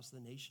across the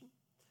nation.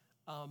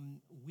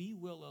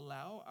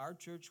 Our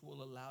church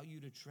will allow you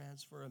to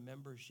transfer a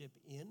membership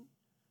in.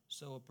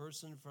 So a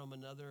person from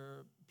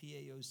another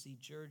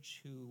PAOC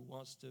church who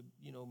wants to,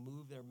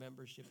 move their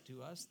membership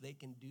to us, they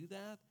can do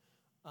that.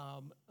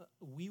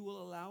 We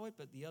will allow it,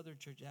 but the other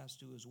church has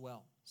to as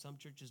well. Some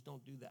churches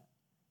don't do that.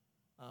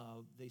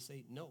 They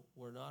say, no,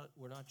 we're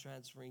not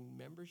transferring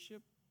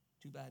membership.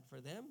 Too bad for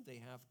them.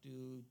 They have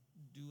to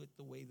do it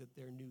the way that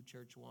their new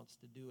church wants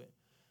to do it.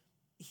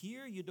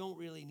 Here, you don't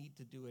really need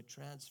to do a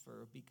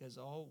transfer because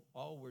all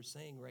we're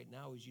saying right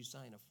now is you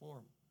sign a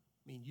form.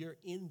 I mean, you're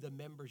in the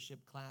membership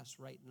class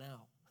right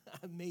now.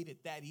 I made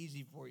it that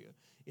easy for you.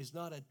 It's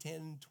not a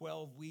 10,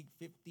 12-week,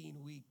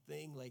 15-week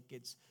thing. Like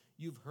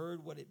you've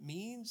heard what it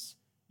means,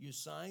 you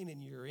sign,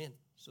 and you're in.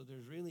 So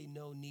there's really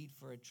no need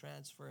for a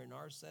transfer in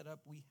our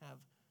setup. We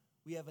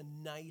have a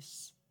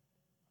nice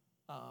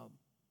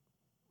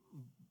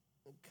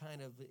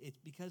it's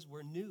because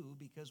we're new,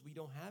 because we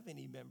don't have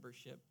any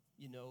membership.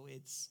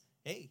 It's,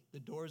 hey, the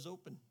door's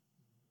open.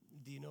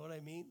 Do you know what I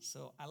mean?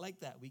 So I like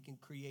that. We can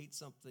create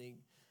something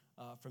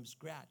from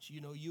scratch.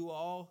 You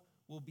all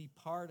will be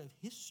part of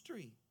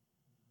history.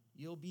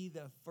 You'll be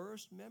the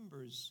first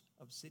members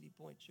of City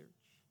Point Church.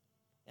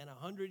 And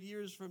 100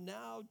 years from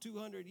now,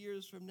 200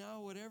 years from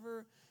now,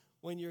 whatever,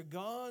 when you're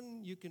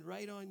gone, you can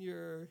write on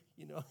your,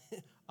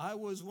 I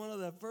was one of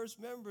the first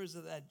members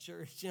of that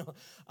church.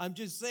 I'm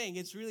just saying,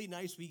 it's really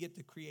nice we get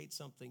to create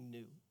something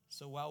new.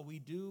 So while we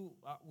do,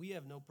 we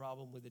have no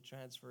problem with the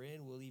transfer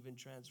in. We'll even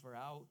transfer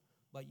out.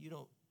 But you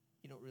don't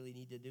really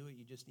need to do it.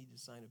 You just need to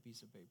sign a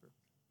piece of paper.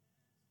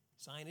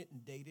 Sign it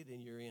and date it,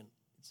 and you're in.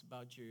 It's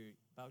about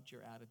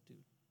your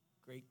attitude.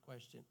 Great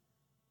question.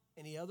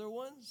 Any other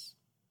ones?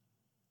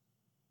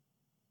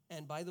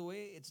 And by the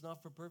way, it's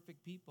not for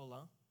perfect people,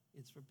 huh?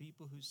 It's for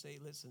people who say,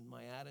 listen,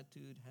 my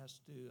attitude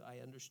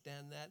I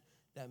understand that.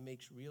 That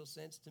makes real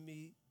sense to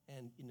me,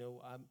 and,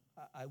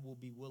 I will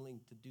be willing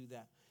to do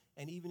that.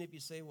 And even if you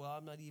say, well,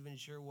 I'm not even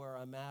sure where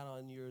I'm at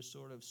on your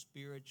sort of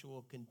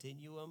spiritual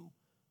continuum,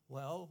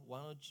 well,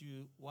 why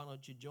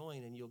don't you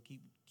join, and you'll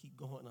keep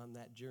going on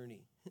that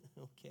journey,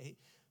 okay?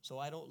 So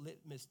I don't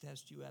litmus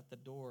test you at the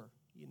door,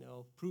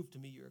 prove to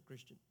me you're a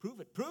Christian. Prove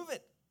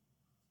it.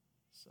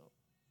 So,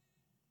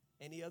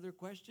 any other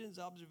questions,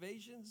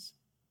 observations?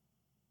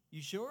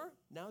 You sure?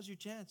 Now's your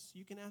chance.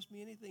 You can ask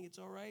me anything. It's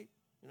all right.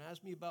 You can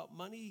ask me about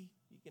money.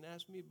 You can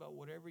ask me about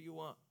whatever you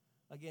want.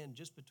 Again,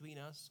 just between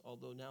us,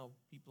 although now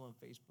people on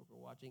Facebook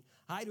are watching.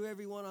 Hi to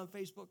everyone on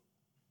Facebook.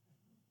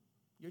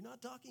 You're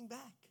not talking back.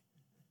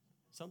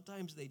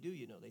 Sometimes they do,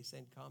 they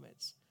send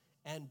comments.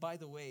 And by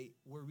the way,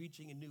 we're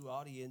reaching a new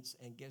audience,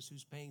 and guess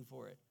who's paying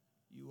for it?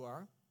 You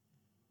are.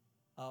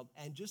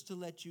 And just to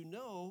let you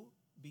know,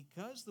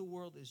 because the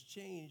world has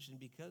changed and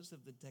because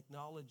of the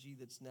technology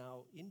that's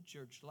now in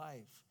church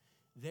life,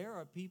 there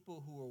are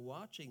people who are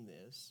watching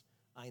this.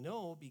 I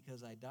know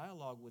because I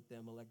dialogue with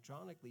them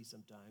electronically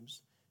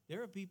sometimes.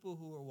 There are people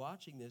who are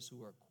watching this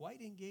who are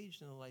quite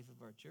engaged in the life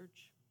of our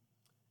church,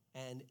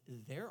 and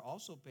they're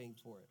also paying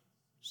for it.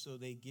 So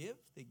they give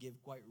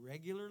quite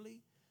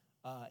regularly.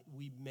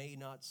 We may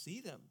not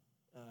see them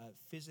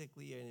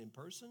physically and in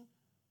person,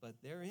 but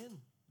they're in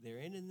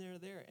and they're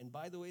there. And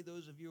by the way,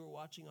 those of you who are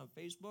watching on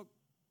Facebook,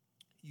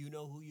 you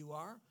know who you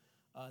are.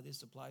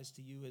 This applies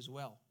to you as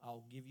well.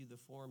 I'll give you the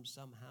form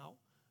somehow.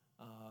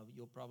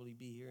 You'll probably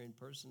be here in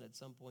person at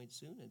some point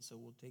soon, and so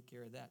we'll take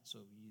care of that. So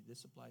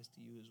this applies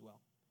to you as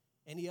well.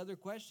 Any other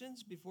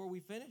questions before we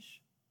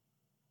finish?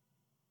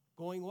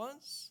 Going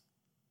once?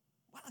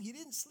 Wow, you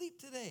didn't sleep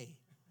today.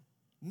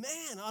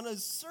 Man, on a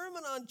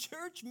sermon on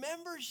church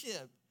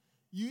membership,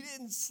 you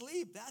didn't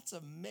sleep. That's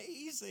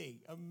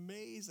amazing.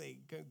 Amazing.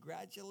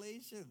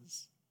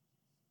 Congratulations.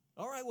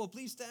 All right, well,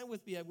 please stand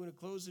with me. I'm going to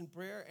close in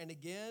prayer. And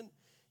again,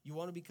 you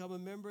want to become a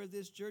member of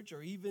this church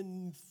or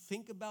even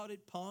think about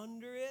it,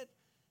 ponder it,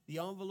 the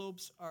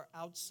envelopes are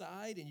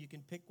outside and you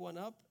can pick one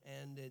up,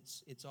 and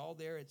it's all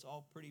there. It's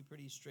all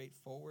pretty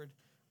straightforward.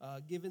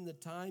 Given the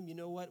time, you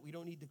know what? We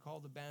don't need to call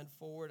the band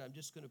forward. I'm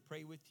just going to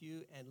pray with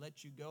you and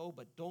let you go,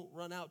 but don't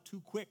run out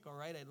too quick, all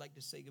right? I'd like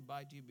to say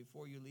goodbye to you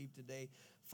before you leave today.